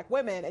men and black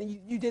women. And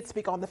you did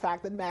speak on the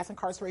fact that mass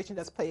incarceration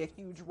does play a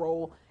huge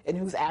role in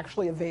who's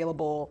actually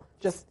available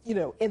just, you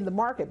know, in the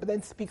market, but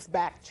then speaks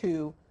back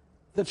to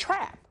the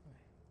trap,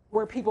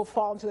 where people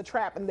fall into the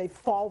trap and they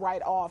fall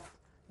right off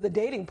the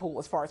dating pool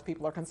as far as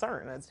people are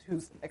concerned, as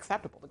who's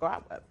acceptable to go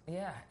out with.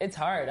 Yeah, it's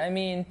hard. I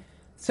mean,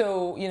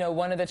 so, you know,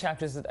 one of the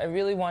chapters that I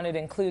really wanted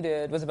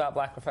included was about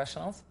black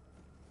professionals.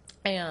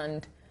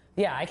 And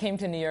yeah, I came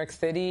to New York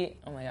City,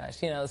 oh my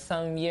gosh, you know,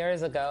 some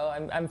years ago.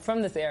 I'm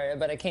from this area,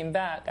 but I came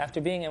back after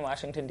being in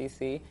Washington,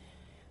 D.C.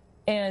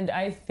 And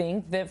I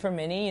think that for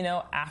many, you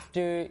know,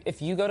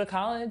 if you go to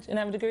college and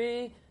have a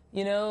degree,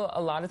 you know,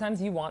 a lot of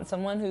times you want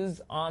someone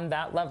who's on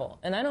that level.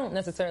 And I don't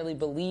necessarily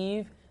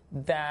believe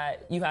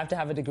that you have to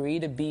have a degree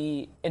to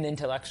be an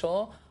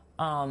intellectual.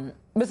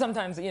 But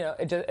sometimes, you know,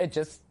 it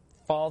just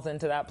falls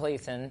into that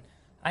place. And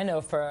I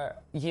know for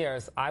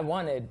years I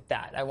wanted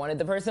that. I wanted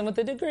the person with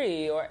the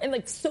degree, and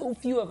like so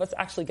few of us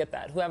actually get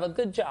that, who have a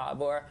good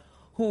job or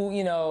who,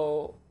 you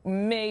know,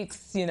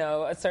 makes, you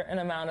know, a certain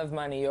amount of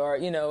money or,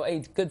 you know,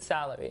 a good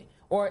salary.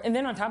 And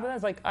then on top of that,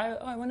 it's like,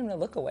 I want him to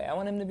look away. I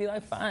want him to be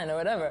like fine or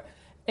whatever.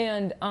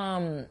 And,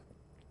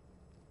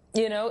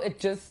 you know, it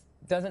just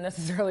doesn't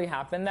necessarily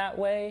happen that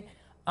way.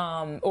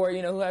 Or,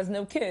 you know, who has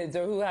no kids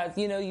or who has,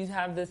 you know, you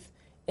have this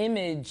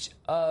image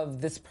of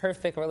this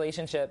perfect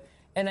relationship.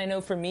 And I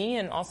know for me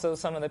and also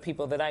some of the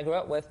people that I grew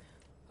up with,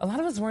 a lot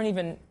of us weren't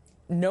even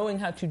knowing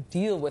how to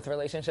deal with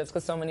relationships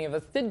because so many of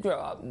us did grow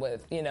up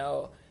with, you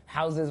know,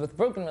 houses with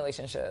broken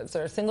relationships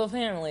or single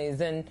families.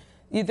 And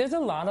there's a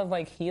lot of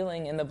like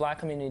healing in the black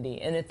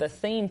community. And at the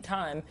same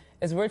time,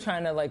 as we're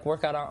trying to like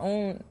work out our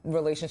own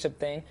relationship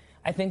thing,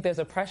 I think there's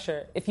a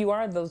pressure. If you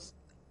are those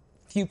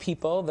few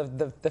people,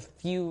 the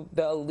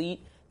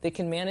elite that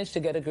can manage to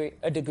get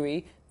a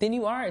degree, then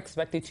you are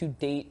expected to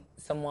date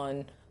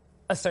someone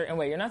a certain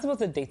way. You're not supposed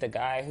to date the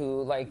guy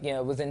who, like, you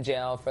know, was in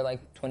jail for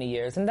like 20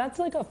 years. And that's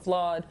like a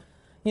flawed,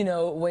 you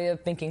know, way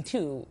of thinking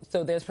too.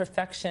 So there's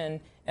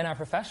perfection in our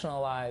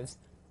professional lives,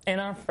 in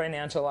our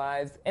financial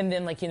lives, and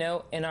then, like, you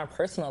know, in our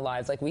personal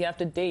lives. Like, we have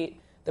to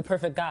date the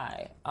perfect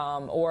guy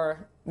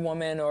or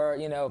woman or,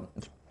 you know,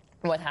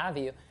 what have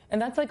you. And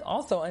that's like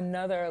also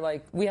another,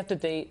 like, we have to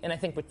date, and I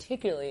think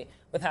particularly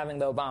with having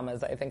the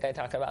Obamas, I think I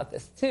talk about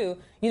this too,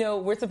 you know,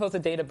 we're supposed to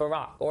date a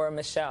Barack or a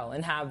Michelle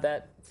and have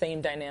that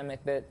same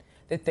dynamic that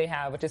they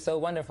have, which is so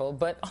wonderful,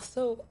 but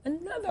also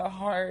another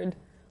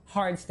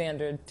hard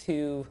standard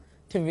to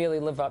really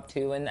live up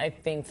to. And I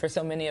think for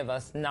so many of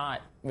us,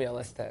 not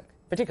realistic,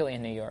 particularly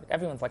in New York.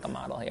 Everyone's like a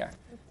model here.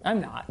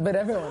 I'm not, but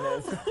everyone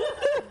is.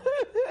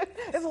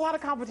 It's a lot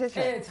of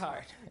competition. It's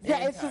hard.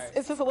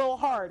 It's just a little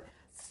hard.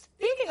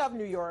 Speaking of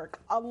New York,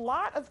 a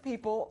lot of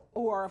people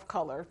who are of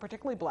color,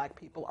 particularly black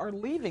people, are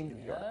leaving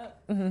New York.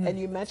 Mm-hmm. And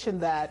you mentioned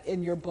that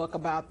in your book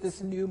about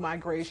this new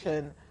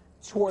migration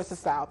towards the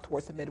South,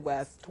 towards the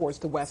Midwest, towards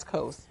the West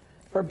Coast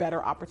for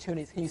better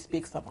opportunities. Can you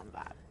speak some on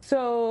that?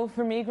 So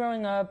for me,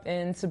 growing up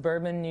in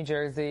suburban New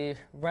Jersey,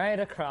 right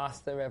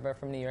across the river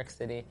from New York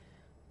City,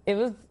 it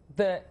was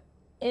the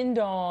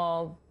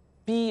end-all,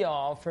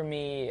 be-all for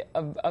me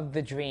of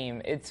the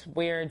dream. It's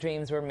where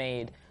dreams were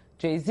made.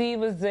 Jay-Z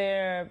was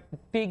there,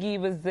 Biggie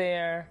was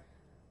there,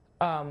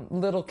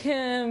 Lil'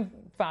 Kim,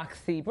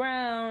 Foxy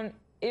Brown.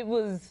 It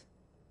was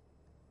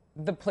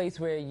the place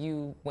where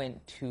you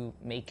went to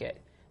make it.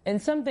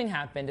 And something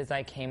happened as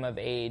I came of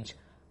age.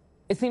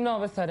 It seemed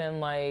all of a sudden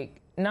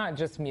like not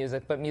just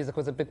music, but music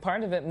was a big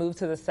part of it, moved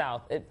to the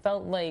South. It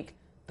felt like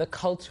the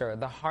culture,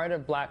 the heart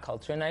of black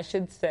culture, and I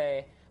should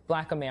say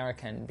black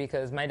American,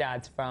 because my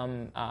dad's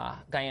from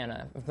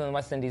Guyana, from the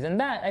West Indies, and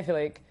that, I feel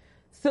like,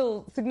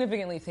 still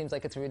significantly seems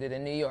like it's rooted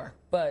in New York.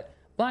 But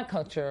black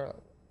culture,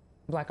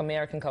 black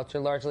American culture,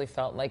 largely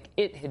felt like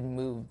it had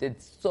moved.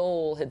 Its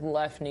soul had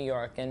left New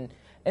York and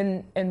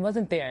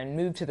wasn't there and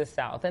moved to the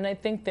South. And I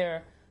think there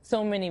are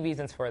so many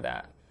reasons for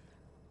that.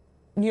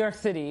 New York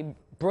City,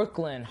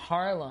 Brooklyn,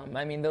 Harlem,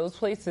 I mean, those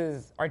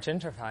places are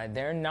gentrified.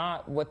 They're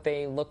not what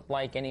they look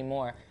like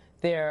anymore.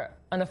 They're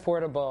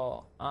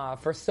unaffordable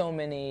for so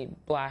many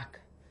black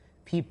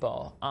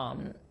people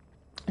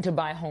to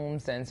buy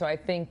homes in. So I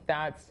think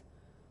that's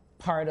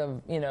part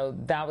of,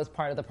 that was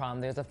part of the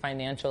problem. There's a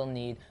financial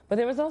need. But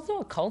there was also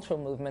a cultural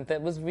movement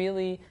that was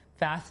really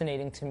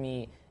fascinating to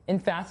me,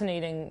 and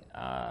fascinating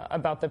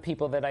about the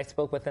people that I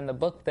spoke with in the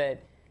book,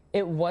 that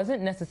it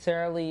wasn't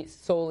necessarily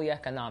solely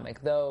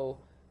economic, though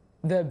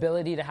the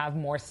ability to have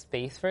more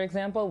space, for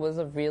example, was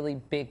a really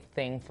big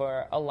thing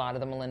for a lot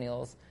of the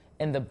millennials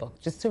in the book.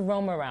 Just to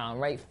roam around,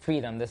 right?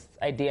 Freedom, this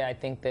idea I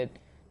think that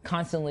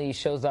constantly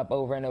shows up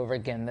over and over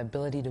again, the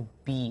ability to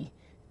be,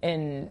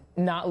 and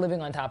not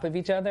living on top of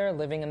each other,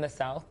 living in the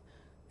South,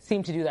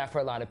 seemed to do that for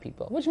a lot of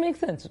people, which makes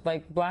sense.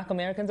 Like, Black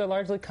Americans are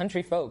largely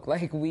country folk.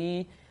 Like,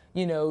 we,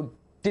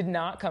 did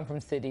not come from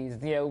cities.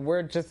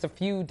 We're just a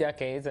few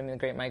decades, the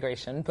Great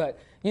Migration, but,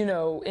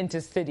 into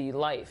city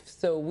life.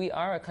 So we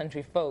are a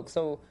country folk.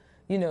 So,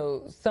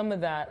 some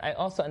of that I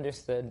also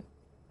understood.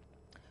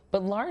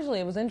 But largely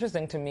it was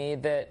interesting to me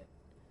that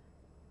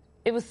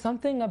it was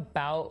something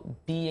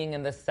about being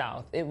in the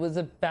South. It was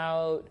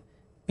about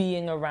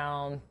being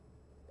around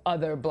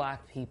other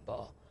Black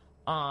people.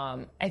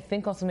 I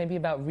think also maybe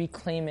about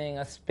reclaiming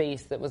a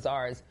space that was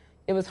ours.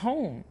 It was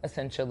home,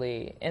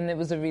 essentially, and it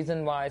was a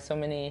reason why so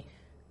many,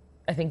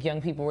 I think,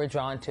 young people were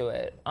drawn to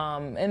it.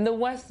 In the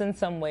West in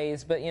some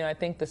ways, but, I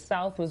think the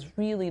South was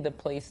really the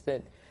place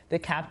that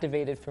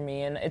captivated for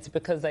me, and it's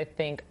because I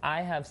think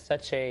I have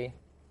such a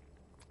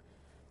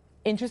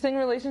interesting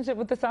relationship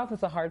with the South.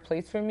 It's a hard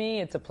place for me.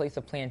 It's a place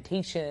of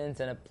plantations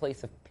and a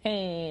place of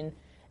pain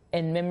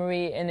and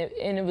memory, and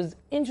it was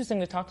interesting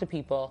to talk to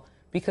people,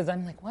 because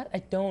I'm like, what? I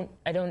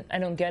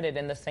don't get it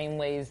in the same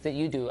ways that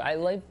you do. I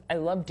love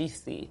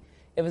DC.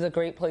 It was a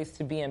great place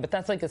to be in, but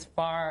that's like as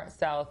far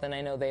south, and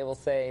I know they will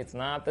say it's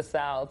not the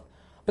South,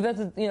 but that's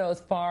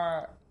as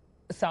far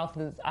south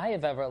as I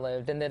have ever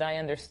lived and that I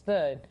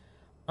understood.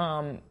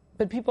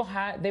 But people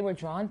they were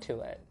drawn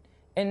to it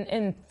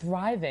and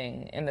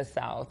thriving in the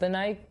South, and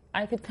I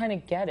could kind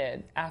of get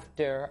it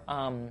after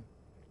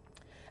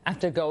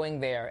going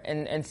there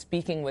and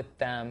speaking with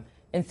them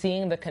and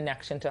seeing the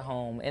connection to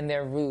home and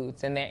their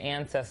roots and their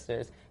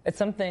ancestors. It's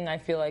something I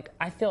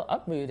feel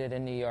uprooted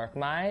in New York.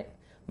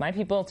 My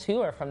people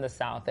too are from the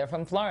South. They're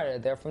from Florida.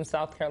 They're from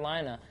South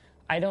Carolina.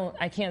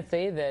 I can't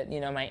say that,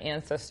 my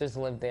ancestors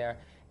lived there.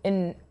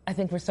 And I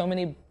think for so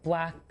many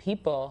Black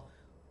people,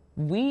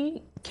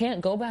 we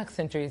can't go back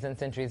centuries and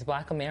centuries,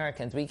 Black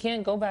Americans. We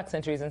can't go back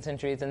centuries and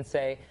centuries and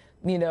say,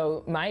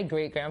 my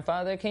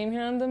great-grandfather came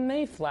here on the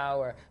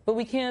Mayflower. But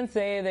we can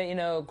say that,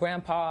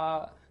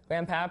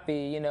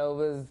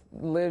 Grandpappy,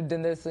 lived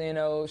in this,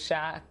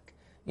 shack,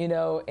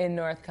 in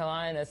North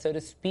Carolina, so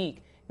to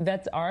speak.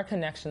 That's our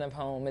connection of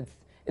home.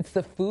 It's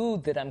the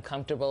food that I'm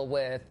comfortable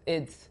with.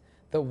 It's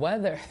the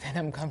weather that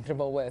I'm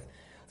comfortable with.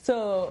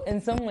 So in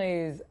some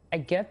ways, I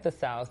get the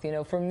South.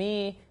 For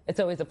me, it's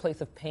always a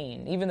place of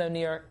pain. Even though New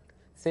York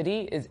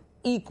City is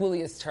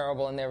equally as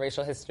terrible in their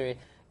racial history.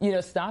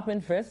 Stop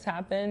and frisk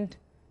happened.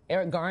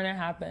 Eric Garner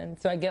happened.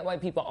 So I get why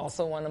people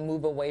also want to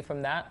move away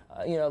from that.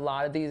 A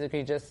lot of these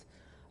egregious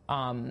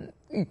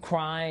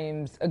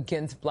crimes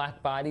against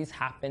Black bodies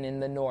happen in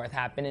the North,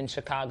 happen in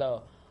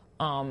Chicago.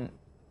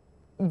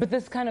 But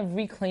this kind of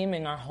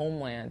reclaiming our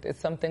homeland is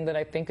something that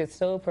I think is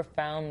so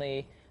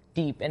profoundly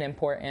deep and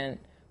important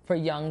for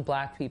young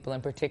Black people in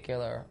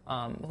particular,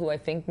 who I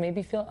think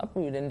maybe feel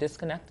uprooted and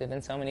disconnected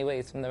in so many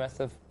ways from the rest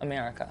of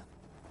America.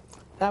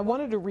 I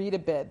wanted to read a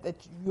bit that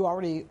you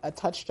already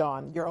touched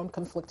on, your own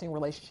conflicting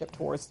relationship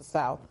towards the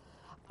South.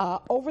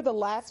 Over the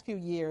last few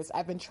years,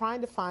 I've been trying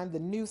to find the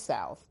new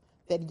South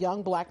that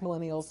young Black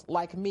millennials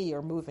like me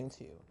are moving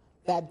to,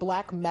 that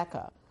Black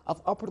Mecca of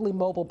upwardly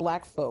mobile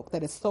Black folk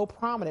that is so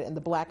prominent in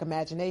the Black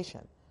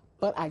imagination.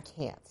 But I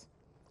can't.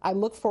 I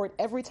look for it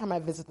every time I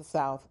visit the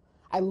South.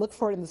 I look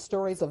for it in the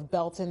stories of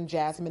Belton,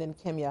 Jasmine, and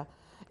Kimya.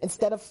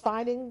 Instead of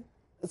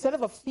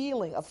a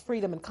feeling of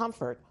freedom and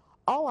comfort,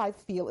 all I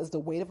feel is the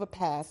weight of a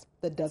past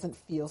that doesn't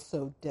feel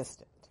so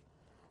distant.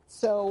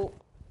 So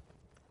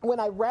when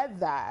I read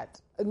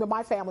that,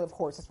 my family, of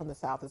course, is from the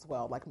South as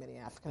well, like many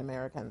African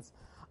Americans.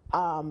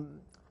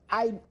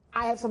 I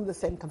have some of the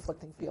same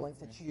conflicting feelings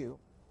that you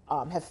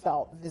have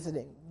felt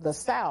visiting the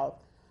South,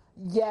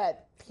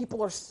 yet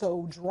people are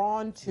so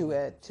drawn to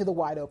it, to the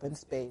wide open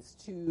space,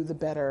 to the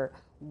better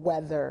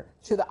weather,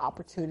 to the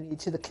opportunity,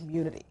 to the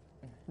community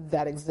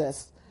that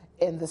exists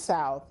in the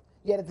South.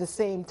 Yet at the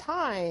same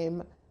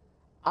time,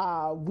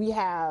 we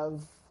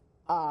have,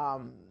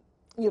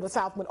 the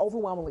South went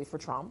overwhelmingly for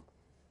Trump,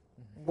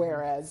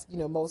 whereas,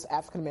 most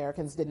African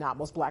Americans did not.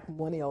 Most Black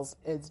millennials,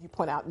 as you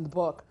point out in the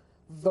book,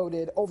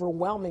 voted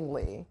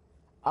overwhelmingly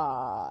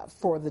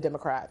for the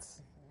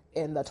Democrats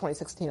in the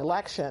 2016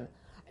 election.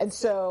 And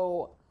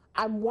so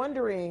I'm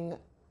wondering,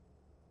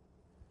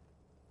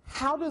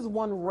 how does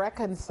one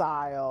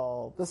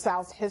reconcile the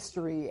South's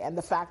history and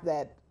the fact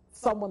that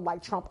someone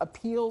like Trump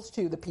appeals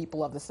to the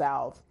people of the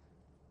South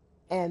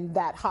and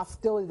that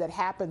hostility that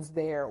happens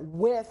there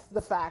with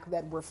the fact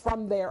that we're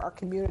from there, our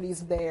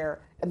community's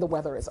there, and the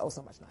weather is oh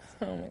so much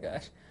nicer? Oh my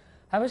gosh.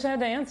 I wish I had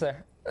the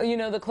answer.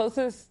 The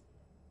closest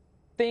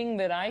thing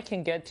that I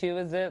can get to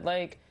is that,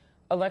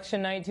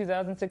 election night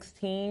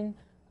 2016,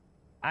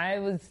 I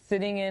was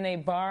sitting in a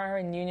bar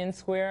in Union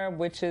Square,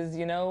 which is,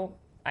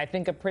 I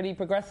think a pretty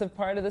progressive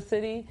part of the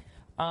city,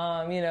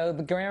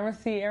 the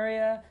Gramercy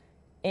area.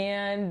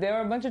 And there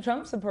were a bunch of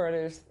Trump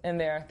supporters in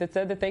there that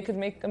said that they could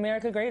make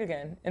America great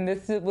again. And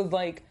this was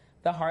like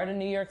the heart of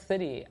New York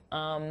City.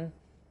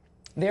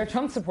 There are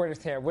Trump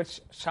supporters here,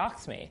 which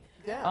shocks me.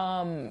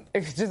 Yeah.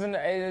 It's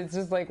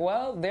just like,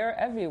 well, they're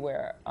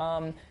everywhere.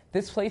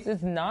 This place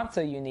is not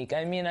so unique.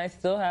 I mean, I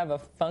still have a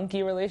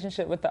funky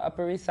relationship with the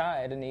Upper East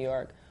Side of New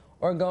York,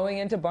 or going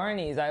into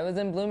Barney's. I was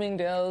in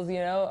Bloomingdale's,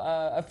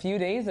 a few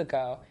days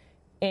ago,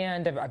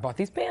 and I bought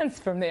these pants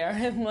from there.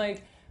 And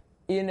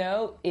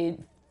it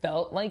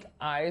felt like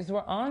eyes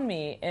were on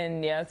me.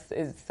 And yes,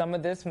 is some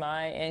of this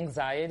my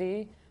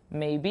anxiety?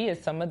 Maybe.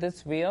 Is some of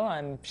this real?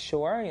 I'm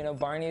sure.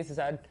 Barney's has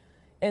had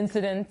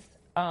incidents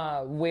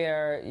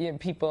where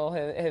people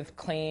have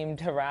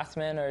claimed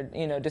harassment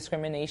or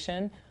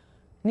discrimination.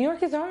 New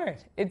York is hard.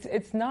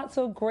 It's not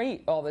so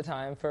great all the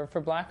time for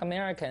Black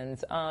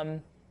Americans.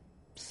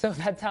 So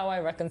that's how I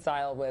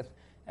reconcile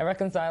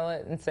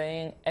it in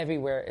saying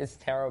everywhere is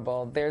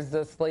terrible. There's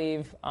the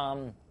slave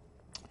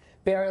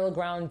burial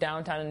ground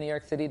downtown in New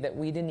York City that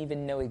we didn't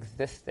even know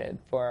existed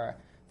for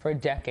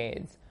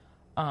decades.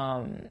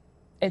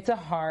 It's a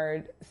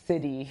hard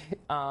city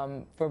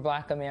for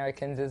Black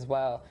Americans as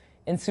well.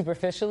 And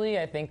superficially,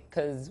 I think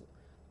because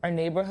our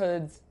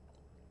neighborhoods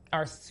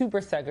are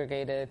super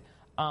segregated,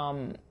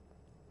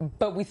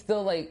 but we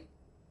still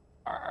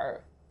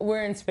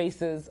we're in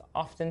spaces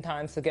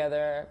oftentimes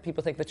together.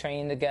 People take the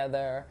train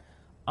together.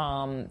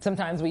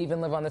 Sometimes we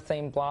even live on the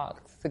same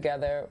blocks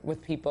together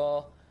with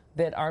people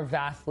that are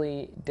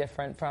vastly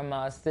different from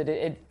us, that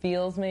it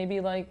feels maybe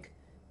like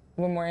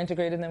we're more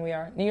integrated than we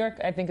are. New York,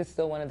 I think, is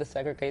still one of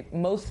the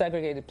most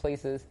segregated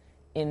places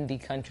in the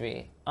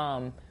country.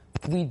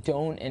 We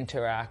don't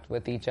interact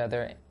with each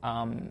other.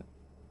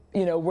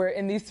 We're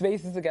in these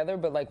spaces together,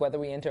 but whether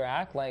we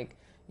interact, I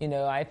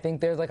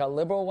think there's a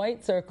liberal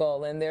white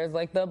circle, and there's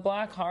the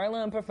Black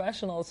Harlem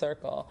professional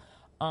circle.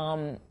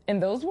 And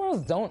those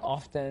worlds don't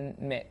often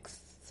mix.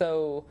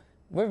 So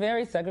we're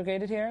very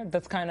segregated here.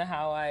 That's kind of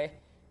how I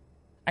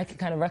can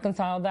kind of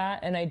reconcile that.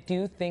 And I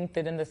do think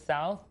that in the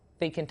South,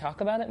 they can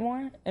talk about it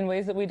more in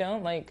ways that we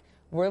don't.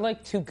 We're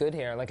too good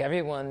here.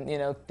 Everyone,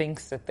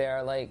 thinks that they're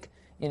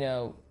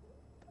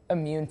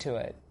immune to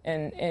it.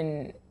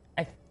 And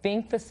I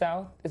think the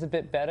South is a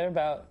bit better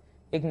about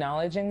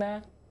acknowledging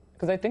that,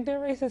 because I think they're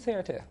racist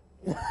here too.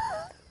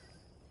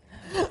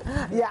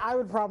 Yeah, I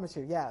would promise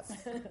you, yes.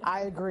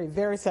 I agree.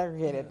 Very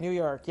segregated. New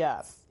York,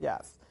 yes.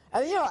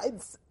 And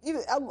it's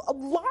a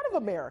lot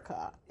of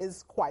America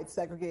is quite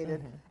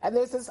segregated. Mm-hmm. And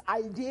there's this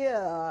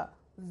idea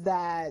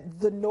that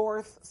the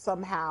North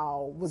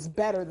somehow was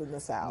better than the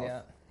South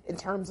in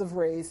terms of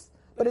race.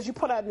 But as you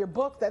put out in your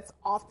book, that's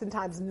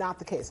oftentimes not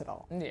the case at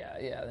all.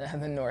 Yeah.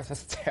 The North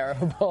was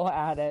terrible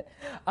at it.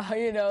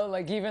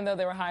 Even though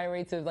there were high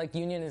rates of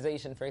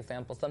unionization, for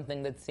example,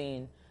 something that's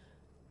seen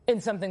in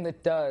something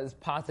that does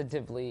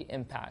positively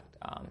impact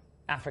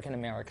African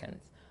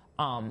Americans.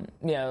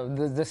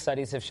 The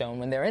studies have shown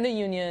when they're in a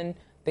union,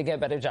 they get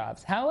better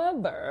jobs.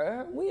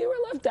 However, we were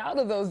left out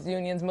of those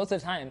unions most of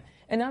the time.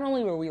 And not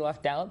only were we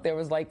left out, there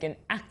was an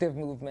active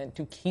movement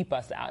to keep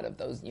us out of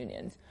those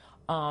unions.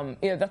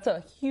 That's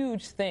a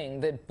huge thing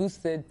that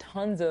boosted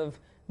tons of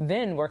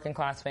then working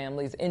class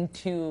families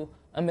into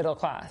a middle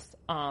class.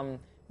 That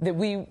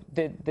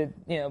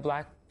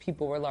Black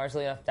people were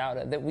largely left out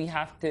of, that we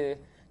have to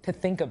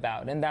think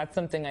about. And that's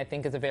something I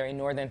think is a very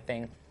Northern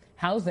thing.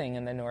 Housing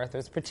in the North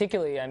was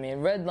particularly,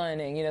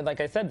 redlining, like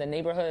I said, the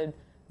neighborhood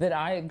that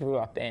I grew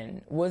up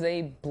in was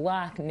a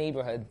Black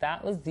neighborhood.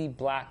 That was the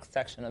Black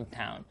section of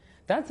town.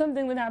 That's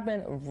something that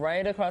happened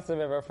right across the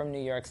river from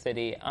New York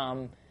City.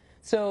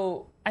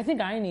 So I think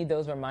I need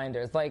those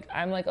reminders.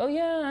 Oh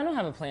yeah, I don't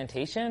have a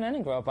plantation. I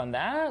didn't grow up on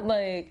that.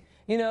 I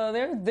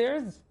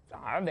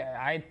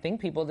think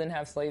people didn't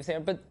have slaves here,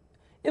 but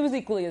it was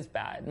equally as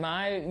bad.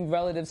 My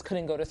relatives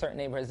couldn't go to certain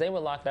neighborhoods. They were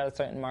locked out of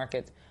certain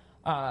markets.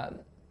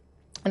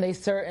 And they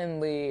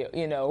certainly,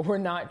 were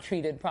not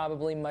treated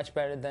probably much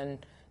better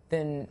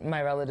than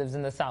my relatives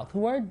in the South,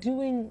 who are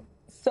doing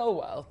so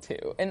well,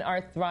 too, and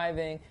are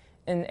thriving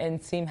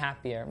and seem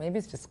happier. Maybe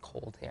it's just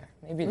cold here.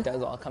 Maybe it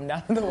does all come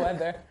down to the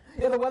weather.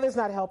 Yeah, the weather's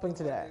not helping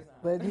today.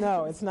 But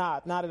no, it's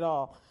not at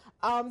all.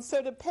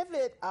 So to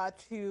pivot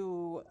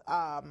to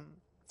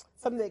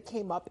something that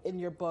came up in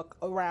your book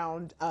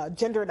around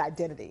gender and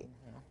identity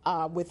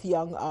with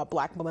young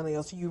Black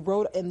millennials, you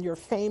wrote in your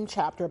famed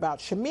chapter about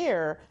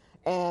Shamir,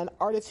 an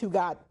artist who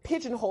got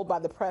pigeonholed by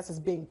the press as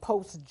being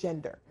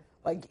post-gender.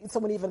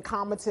 Someone even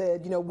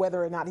commented,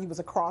 whether or not he was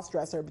a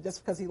cross-dresser, but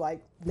just because he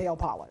liked nail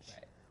polish,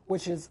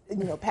 which is,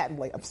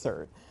 patently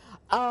absurd.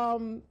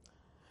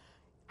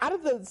 Out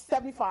of the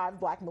 75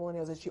 Black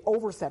millennials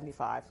over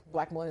 75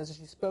 Black millennials that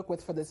you spoke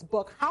with for this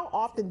book, how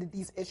often did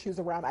these issues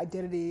around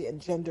identity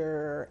and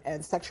gender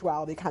and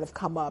sexuality kind of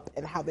come up,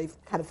 and how they've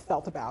kind of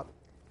felt about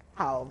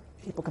how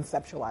people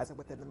conceptualize it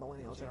within the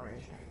millennial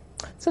generation?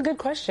 It's a good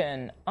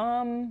question.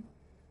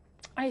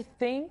 I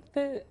think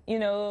that,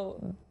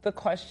 the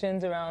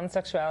questions around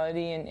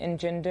sexuality and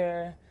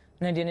gender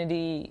and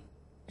identity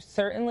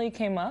certainly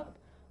came up.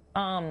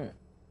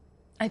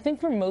 I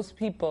think for most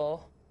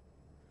people,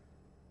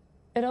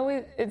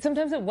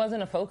 sometimes it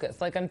wasn't a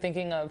focus. Like I'm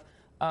thinking of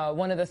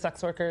one of the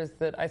sex workers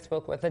that I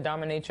spoke with, a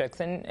dominatrix,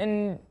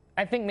 and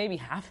I think maybe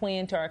halfway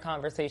into our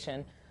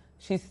conversation,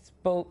 she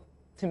spoke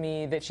to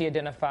me that she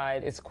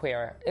identified as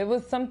queer. It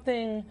was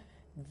something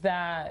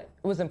that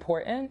was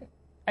important,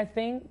 I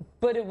think,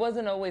 but it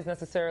wasn't always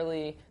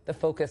necessarily the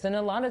focus. And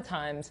a lot of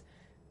times,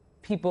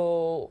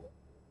 people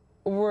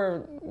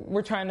were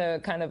trying to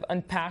kind of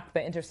unpack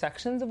the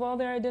intersections of all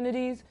their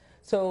identities.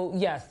 So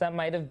yes, that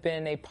might have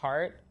been a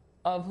part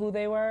of who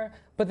they were,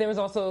 but there was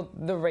also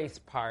the race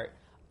part,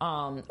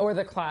 or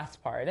the class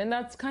part. And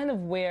that's kind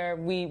of where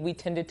we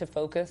tended to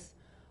focus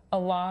a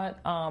lot.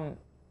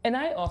 And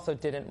I also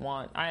didn't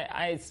want,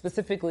 I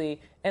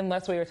specifically,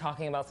 unless we were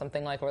talking about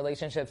something like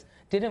relationships,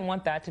 didn't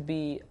want that to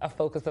be a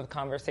focus of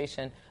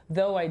conversation.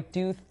 Though I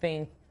do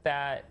think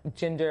that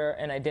gender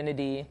and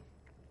identity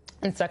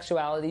and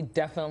sexuality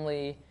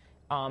definitely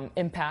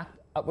impact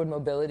upward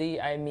mobility.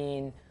 I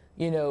mean,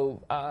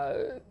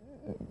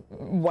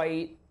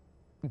 white,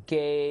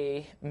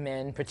 gay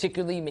men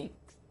particularly make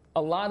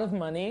a lot of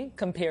money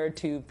compared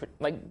to,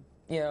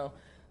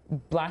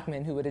 black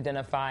men who would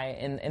identify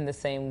in the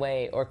same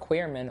way, or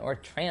queer men or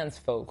trans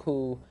folk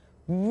who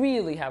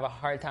really have a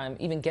hard time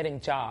even getting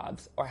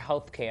jobs or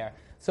health care.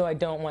 So I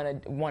don't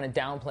want to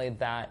downplay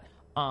that.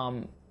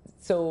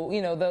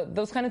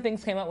 Those kind of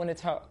things came up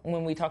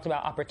when we talked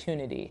about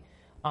opportunity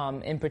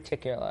in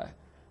particular.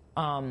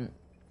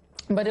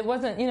 But it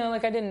wasn't,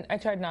 I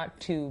tried not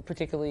to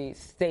particularly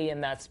stay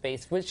in that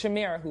space. With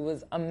Shamir, who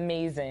was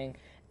amazing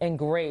and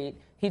great,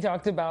 he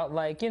talked about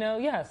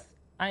yes,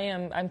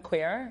 I'm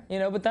queer,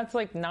 but that's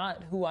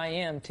not who I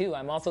am too.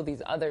 I'm also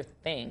these other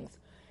things.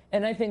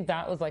 And I think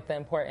that was the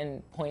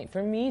important point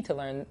for me to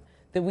learn,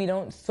 that we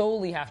don't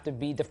solely have to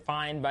be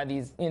defined by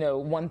these,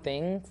 one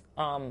thing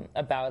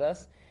about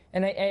us.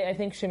 And I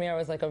think Shamir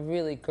was a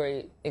really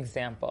great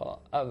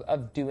example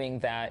of doing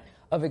that,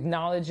 of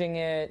acknowledging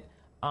it.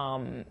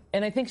 And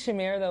I think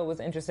Shamir, though, was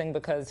interesting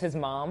because his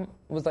mom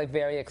was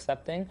very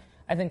accepting.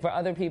 I think for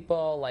other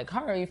people, like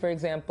Hari, for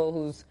example,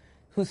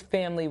 whose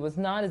family was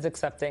not as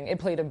accepting, it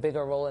played a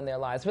bigger role in their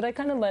lives. But I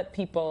kind of let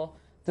people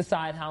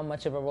decide how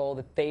much of a role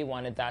that they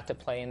wanted that to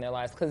play in their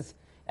lives, because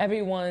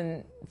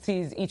everyone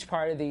sees each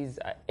part of these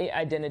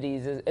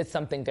identities as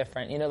something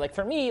different.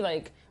 For me,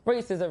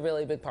 race is a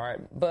really big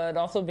part, but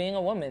also being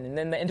a woman, and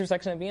then the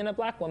intersection of being a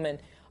black woman,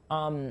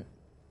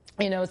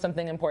 is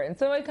something important.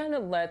 So I kind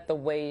of let the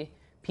way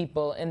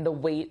people and the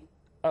weight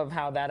of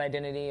how that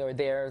identity or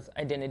their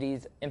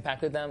identities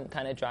impacted them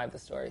kind of drive the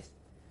stories.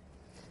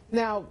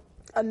 Now,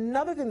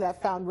 another thing that I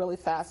found really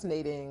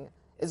fascinating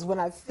is when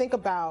I think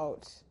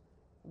about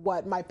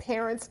what my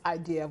parents'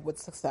 idea of what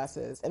success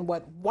is and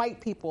what white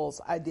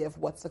people's idea of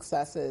what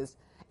success is,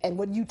 and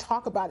when you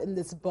talk about in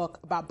this book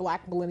about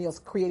black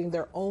millennials creating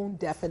their own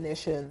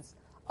definitions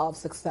of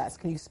success.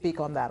 Can you speak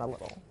on that a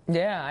little?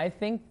 Yeah, I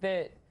think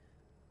that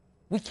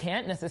we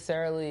can't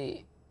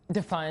necessarily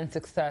define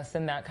success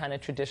in that kind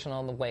of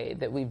traditional way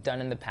that we've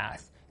done in the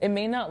past. It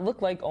may not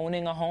look like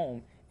owning a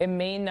home. It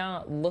may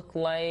not look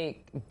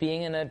like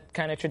being in a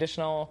kind of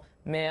traditional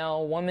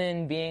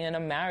male-woman being in a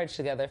marriage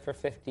together for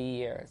 50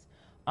 years.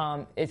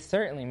 It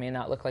certainly may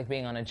not look like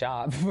being on a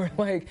job for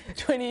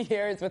 20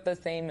 years with the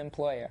same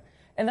employer.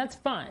 And that's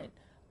fine.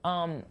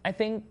 I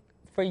think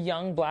for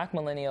young black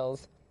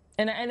millennials,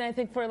 and I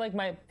think for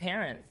my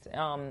parents,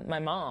 my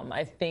mom,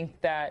 I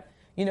think that,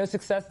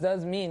 success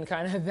does mean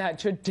kind of that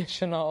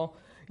traditional,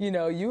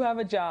 you have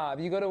a job,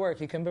 you go to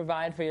work, you can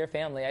provide for your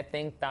family. I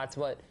think that's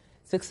what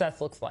success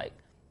looks like.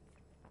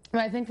 But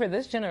I think for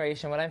this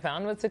generation, what I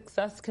found was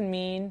success can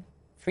mean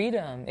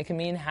freedom. It can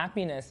mean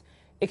happiness.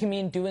 It can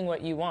mean doing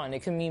what you want.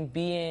 It can mean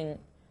being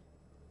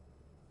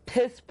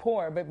piss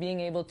poor, but being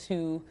able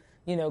to,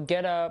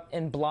 get up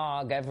and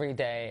blog every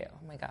day.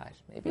 Oh my gosh,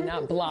 maybe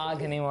not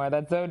blog anymore.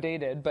 That's so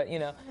dated. But,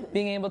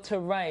 being able to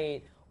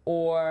write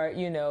or,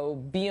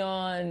 be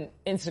on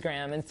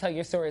Instagram and tell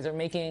your stories or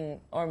making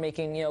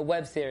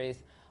web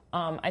series.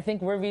 I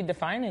think we're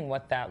redefining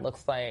what that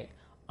looks like.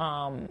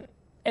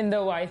 And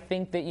though I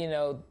think that,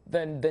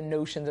 the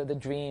notions of the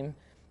dream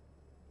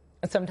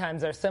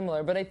sometimes are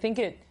similar, but I think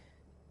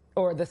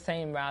or the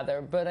same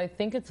rather, but I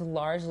think it's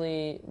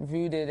largely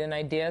rooted in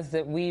ideas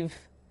that we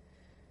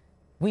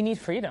need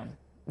freedom,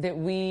 that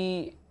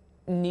we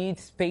need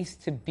space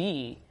to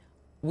be.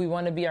 We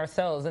want to be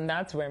ourselves, and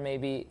that's where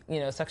maybe,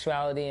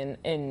 sexuality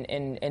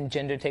and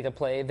gender take a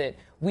play, that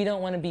we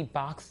don't want to be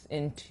boxed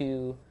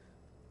into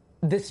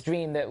this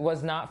dream that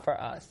was not for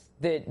us,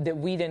 that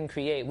we didn't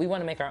create. We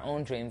want to make our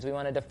own dreams. We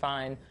want to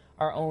define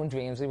our own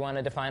dreams. We want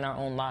to define our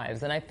own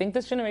lives. And I think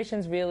this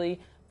generation's really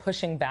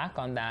pushing back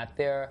on that.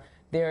 They're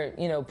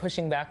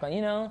pushing back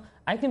on,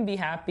 I can be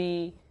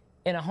happy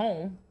in a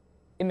home.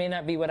 It may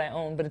not be what I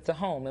own, but it's a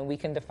home, and we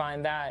can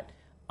define that,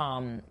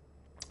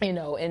 in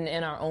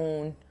our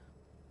own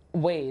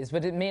ways,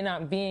 but it may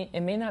not be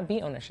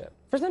ownership.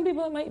 For some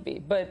people it might be,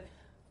 but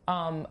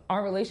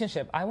our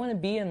relationship, I want to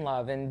be in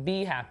love and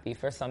be happy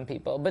for some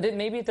people, but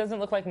maybe it doesn't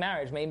look like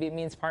marriage. Maybe it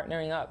means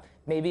partnering up.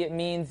 Maybe it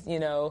means,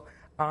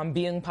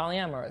 being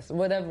polyamorous,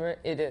 whatever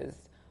it is.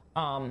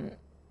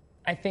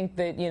 I think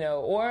that,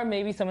 or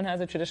maybe someone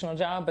has a traditional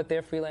job, but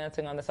they're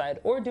freelancing on the side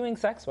or doing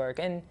sex work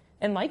and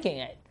liking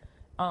it.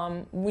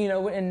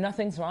 And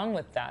nothing's wrong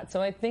with that.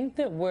 So I think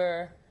that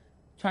we're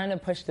trying to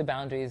push the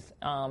boundaries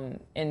and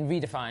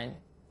redefine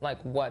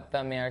what the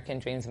American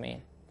dreams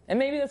mean. And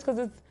maybe that's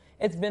because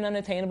it's been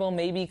unattainable.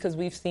 Maybe because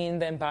we've seen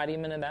the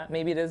embodiment of that.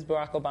 Maybe it is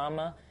Barack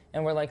Obama,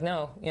 and we're like,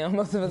 no,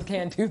 most of us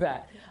can't do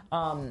that.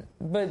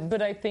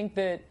 But I think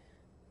that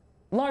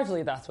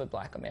largely that's what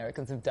Black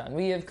Americans have done.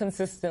 We have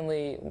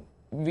consistently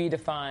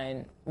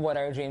redefined what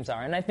our dreams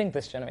are, and I think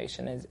this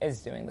generation is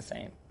doing the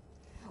same.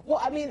 Well,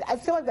 I mean, I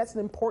feel like that's an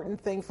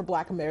important thing for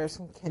Black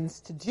Americans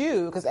to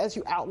do, because as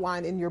you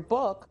outline in your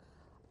book,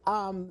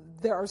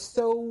 there are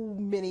so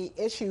many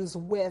issues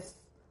with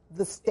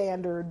the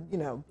standard,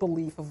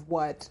 belief of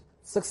what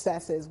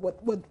success is,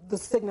 what the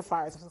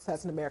signifiers of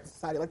success in American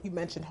society. Like you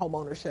mentioned home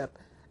ownership,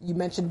 you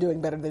mentioned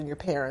doing better than your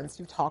parents,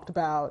 you talked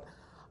about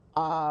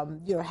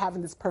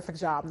having this perfect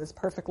job and this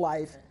perfect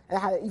life, and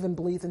how it even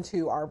bleeds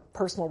into our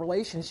personal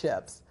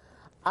relationships.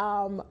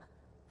 How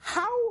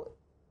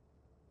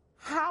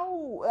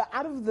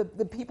out of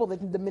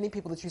the many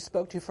people that you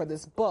spoke to for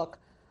this book,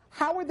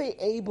 how were they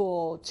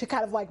able to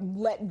kind of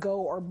let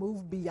go or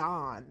move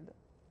beyond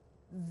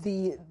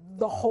the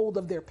hold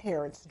of their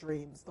parents'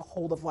 dreams, the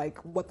hold of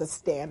what the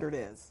standard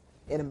is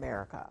in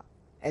America,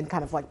 and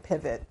kind of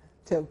pivot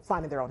to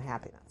finding their own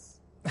happiness?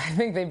 I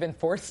think they've been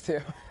forced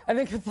to. I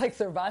think it's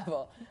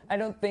survival. I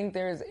don't think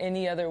there's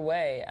any other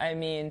way. I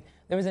mean,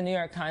 there was a New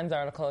York Times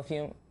article a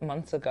few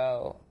months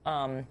ago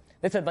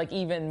that said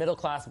even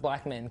middle-class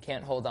Black men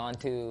can't hold on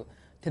to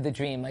the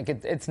dream.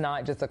 It's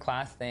not just a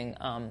class thing.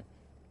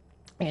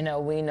 We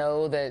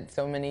know that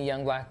so many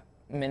young Black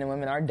men and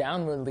women are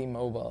downwardly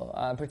mobile,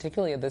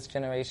 particularly of this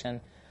generation.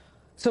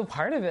 So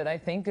part of it, I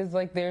think, is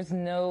there's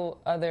no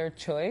other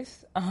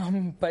choice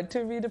but to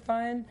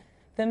redefine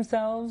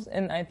themselves,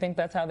 and I think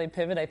that's how they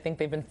pivot. I think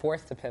they've been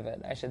forced to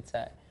pivot, I should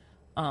say,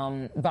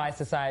 by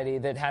society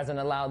that hasn't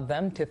allowed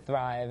them to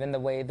thrive in the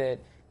way that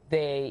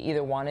they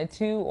either wanted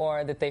to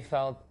or that they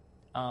felt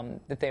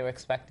that they were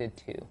expected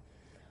to.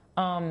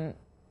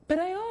 But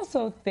I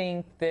also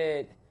think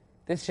that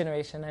this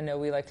generation, I know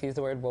we like to use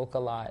the word woke a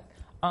lot,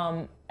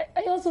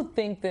 I also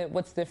think that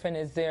what's different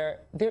is there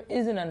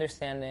is an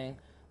understanding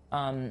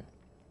of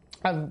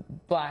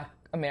Black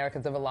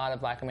Americans, of a lot of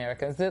Black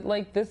Americans, that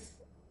this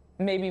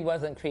maybe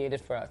wasn't created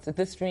for us, that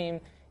this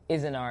dream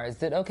isn't ours,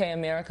 that, okay,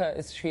 America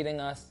is treating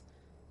us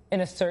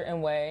in a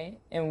certain way,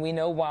 and we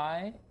know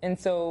why, and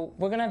so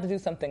we're going to have to do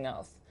something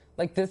else.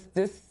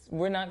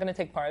 We're not going to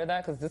take part of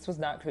that because this was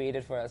not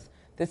created for us.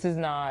 This is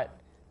not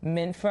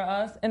meant for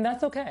us, and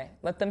that's okay.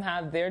 Let them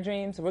have their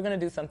dreams. We're going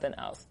to do something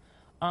else.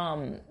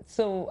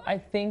 So I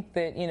think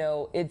that,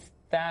 it's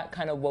that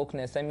kind of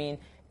wokeness. I mean,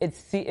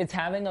 it's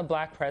having a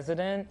Black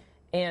president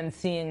and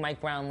seeing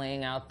Mike Brown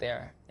laying out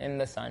there in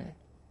the sun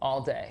all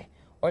day,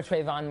 or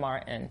Trayvon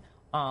Martin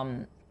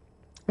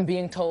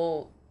being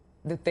told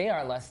that they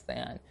are less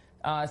than,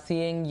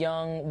 seeing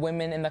young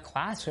women in the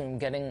classroom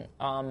getting,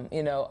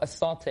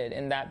 assaulted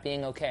and that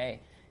being okay,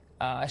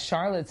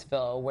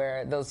 Charlottesville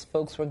where those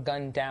folks were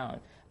gunned down.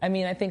 I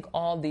mean, I think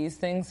all these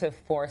things have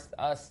forced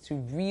us to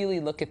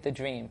really look at the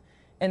dream.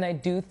 And I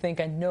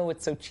know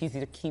it's so cheesy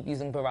to keep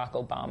using Barack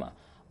Obama,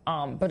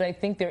 but I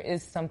think there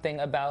is something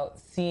about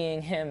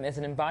seeing him as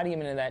an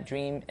embodiment of that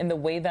dream and the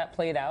way that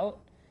played out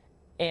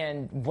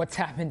and what's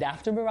happened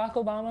after Barack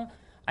Obama.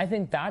 I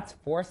think that's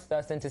forced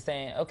us into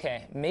saying,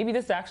 okay, maybe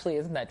this actually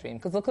isn't that dream.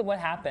 Because look at what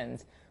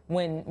happens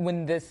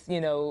when this,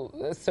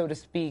 so to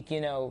speak,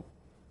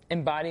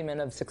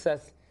 embodiment of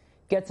success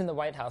gets in the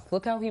White House.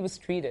 Look how he was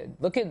treated.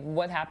 Look at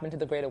what happened to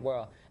the greater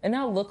world. And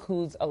now look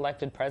who's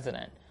elected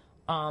president.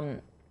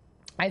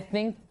 I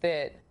think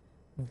that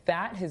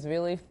has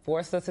really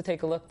forced us to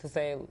take a look to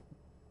say,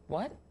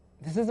 what?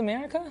 This is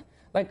America?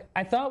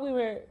 I thought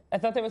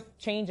there was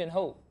change and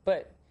hope,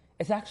 but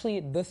it's actually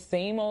the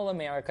same old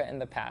America in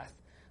the past.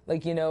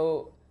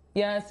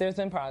 Yes, there's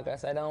been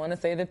progress. I don't want to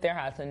say that there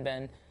hasn't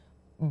been,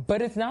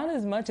 but it's not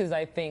as much as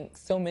I think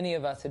so many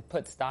of us had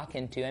put stock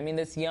into. I mean,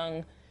 this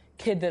young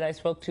kid that I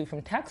spoke to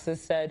from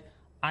Texas said,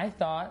 I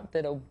thought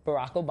that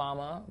Barack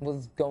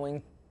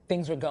Obama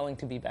things were going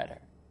to be better.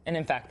 And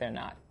in fact, they're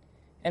not.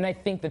 And I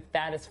think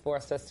that has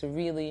forced us to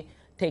really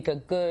take a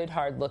good,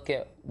 hard look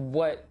at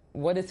what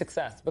is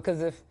success.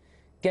 Because if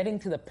getting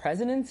to the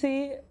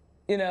presidency,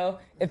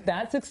 if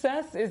that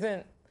success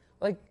isn't,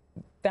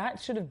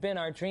 that should have been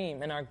our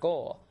dream and our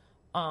goal.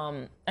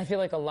 I feel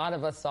like a lot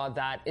of us saw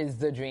that as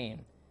the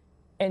dream.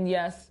 And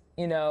yes,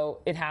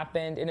 it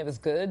happened and it was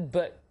good,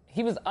 but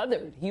he was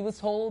othered. He was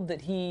told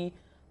that he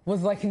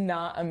was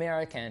not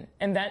American.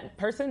 And that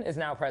person is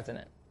now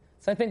president.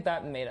 So I think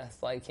that made us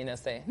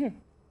say,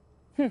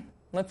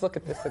 let's look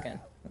at this again.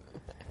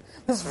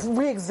 Let's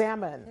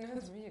re-examine.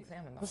 Let's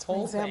re-examine Let's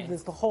re-examine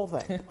this, the whole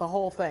thing, the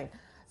whole thing.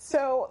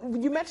 So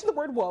you mentioned the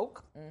word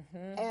woke,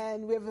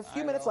 and we have a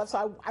few minutes left.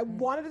 So I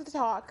wanted to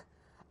talk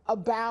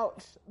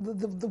about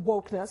the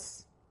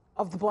wokeness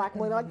of the black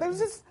millennial. Like there's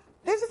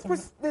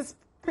this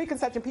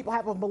preconception people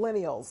have of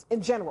millennials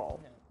in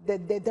general.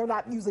 They're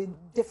not usually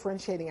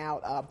differentiating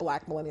out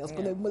black millennials.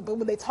 But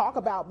when they talk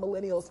about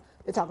millennials,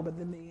 they talk about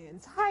them being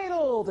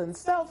entitled and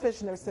selfish,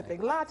 and they're sipping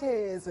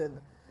lattes, and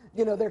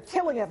they're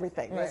killing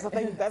everything. Right.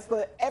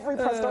 Every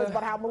press story is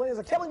about how millennials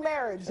are killing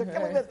marriage, they're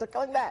killing this, they're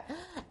killing that,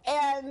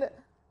 and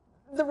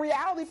the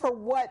reality for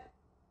what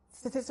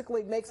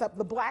statistically makes up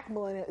the black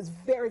millennial is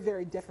very,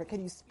 very different.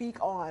 Can you speak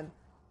on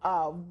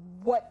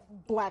what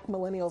black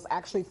millennials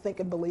actually think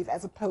and believe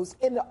as opposed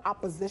in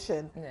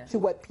opposition to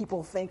what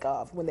people think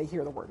of when they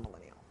hear the word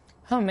millennial?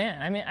 Oh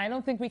man, I mean, I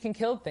don't think we can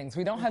kill things.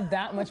 We don't have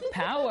that much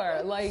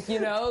power.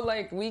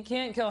 We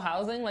can't kill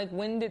housing. Like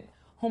when did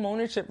home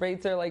ownership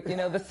rates are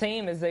the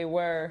same as they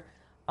were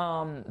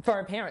for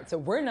our parents. So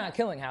we're not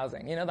killing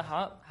housing.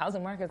 The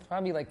housing market's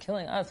probably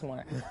killing us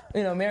more.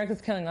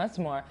 America's killing us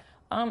more.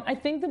 I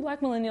think the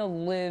black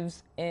millennial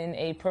lives in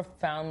a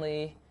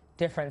profoundly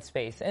different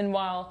space. And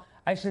while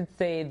I should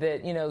say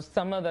that,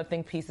 some of the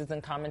think pieces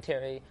and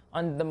commentary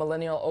on the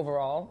millennial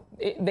overall,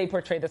 they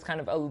portray this kind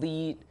of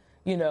elite,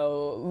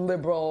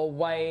 liberal,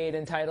 white,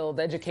 entitled,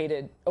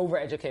 educated,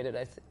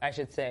 overeducated, I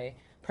should say,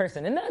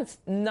 person. And that's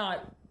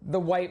not the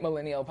white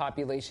millennial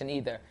population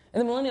either.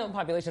 And the millennial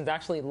population is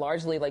actually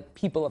largely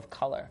people of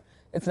color.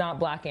 It's not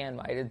black and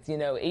white. It's,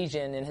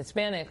 Asian and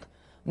Hispanic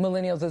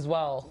millennials as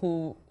well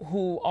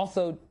who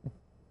also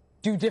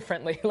do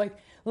differently. A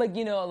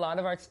lot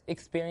of our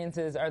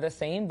experiences are the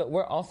same, but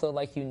we're also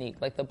unique,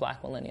 like the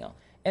black millennial.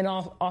 And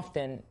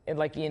often,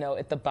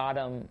 at the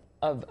bottom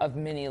of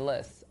many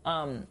lists.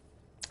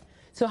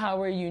 So how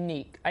we're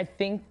unique. I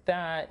think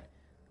that,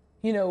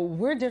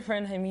 we're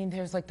different. I mean,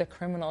 there's the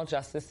criminal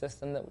justice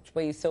system that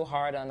weighs so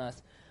hard on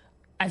us.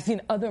 I've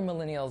seen other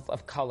millennials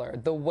of color.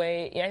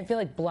 I feel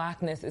like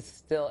blackness is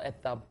still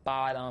at the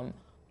bottom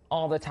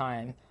all the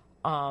time,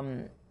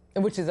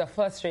 which is a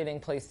frustrating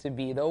place to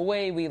be. The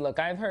way we look.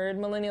 I've heard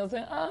millennials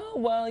say, oh,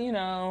 well,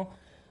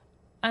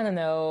 I don't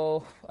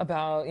know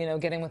about,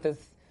 getting with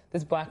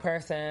this black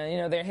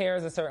person. Their hair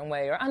is a certain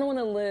way. Or I don't want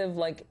to live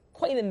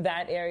quite in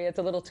that area. It's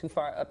a little too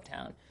far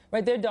uptown.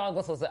 Right? There are dog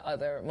whistles that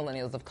other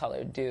millennials of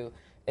color do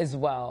as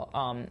well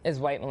as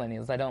white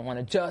millennials. I don't want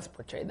to just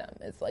portray them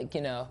as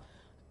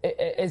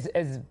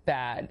as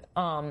bad.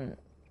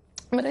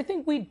 But I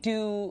think we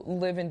do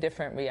live in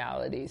different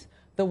realities.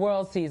 The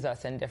world sees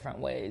us in different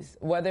ways,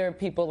 whether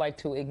people like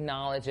to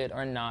acknowledge it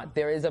or not.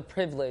 There is a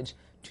privilege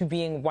to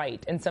being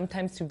white and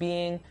sometimes to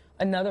being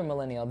another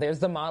millennial. There's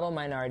the model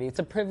minority. It's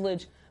a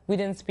privilege, we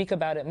didn't speak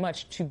about it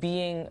much, to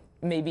being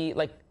maybe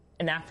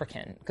an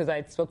African, because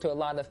I spoke to a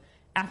lot of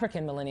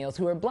African millennials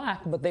who are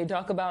black, but they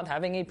talk about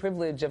having a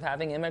privilege of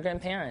having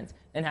immigrant parents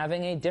and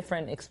having a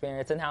different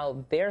experience and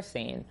how they're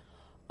seen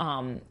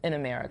in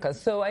America.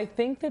 So I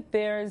think that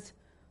there's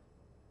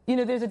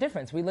a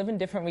difference. We live in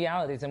different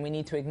realities, and we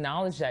need to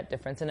acknowledge that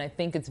difference. And I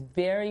think it's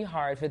very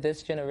hard for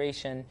this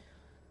generation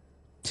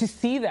to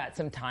see that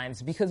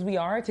sometimes, because we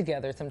are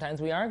together.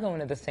 Sometimes we are going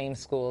to the same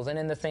schools and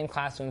in the same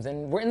classrooms,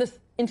 and we're in this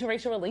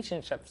interracial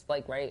relationships,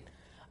 right?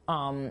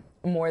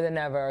 More than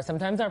ever.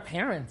 Sometimes our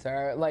parents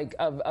are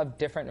of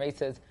different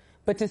races,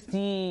 but to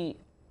see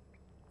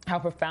how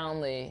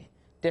profoundly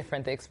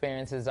different the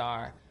experiences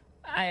are,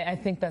 I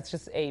think that's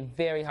just a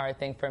very hard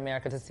thing for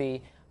America to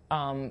see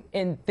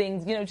in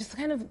things, just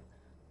kind of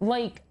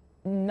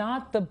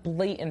not the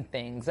blatant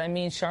things. I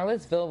mean,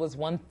 Charlottesville was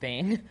one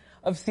thing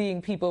of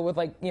seeing people with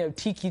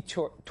tiki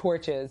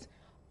torches,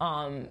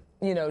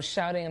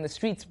 shouting in the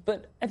streets.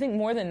 But I think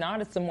more than not,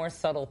 it's the more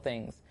subtle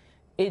things.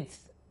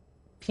 It's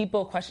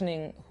people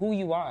questioning who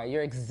you are,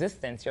 your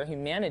existence, your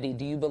humanity.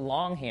 Do you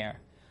belong here?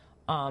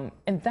 And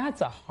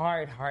that's a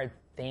hard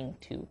thing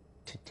to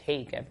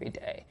take every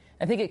day.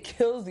 I think it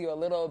kills you a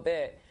little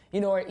bit,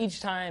 or each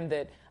time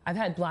that I've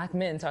had black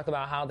men talk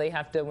about how they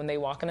have to, when they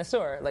walk in a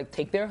store,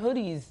 take their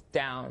hoodies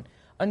down,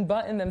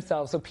 unbutton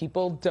themselves so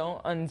people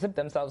don't unzip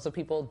themselves, so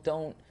people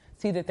don't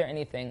see that they're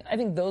anything. I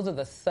think those are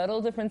the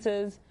subtle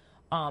differences.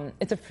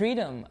 It's a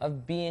freedom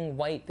of being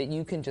white that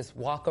you can just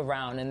walk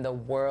around in the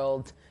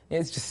world.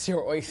 It's just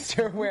your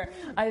oyster, where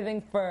I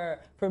think for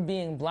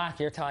being black,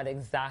 you're taught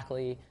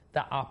exactly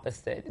the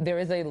opposite. There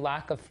is a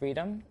lack of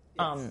freedom.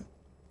 Yes.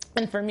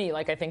 And for me,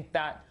 I think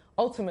that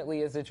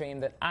ultimately is a dream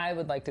that I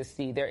would like to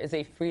see. There is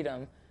a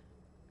freedom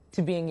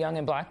to being young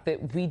and black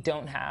that we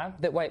don't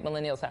have, that white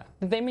millennials have,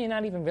 that they may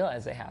not even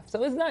realize they have.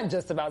 So it's not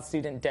just about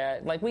student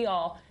debt. We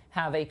all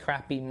have a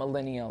crappy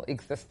millennial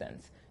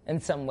existence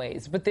in some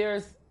ways. But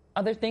there's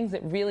other things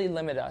that really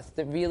limit us,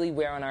 that really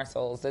wear on our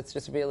souls, that's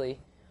just really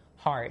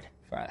hard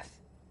for us.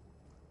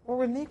 Well,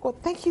 Roniqua,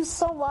 thank you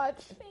so much.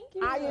 Thank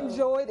you. I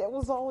enjoyed it. It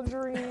was all a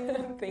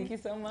dream. Thank you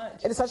so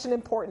much. It is such an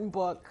important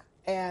book,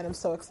 and I'm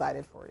so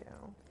excited for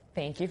you.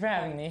 Thank you for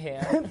having me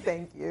here.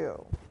 Thank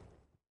you.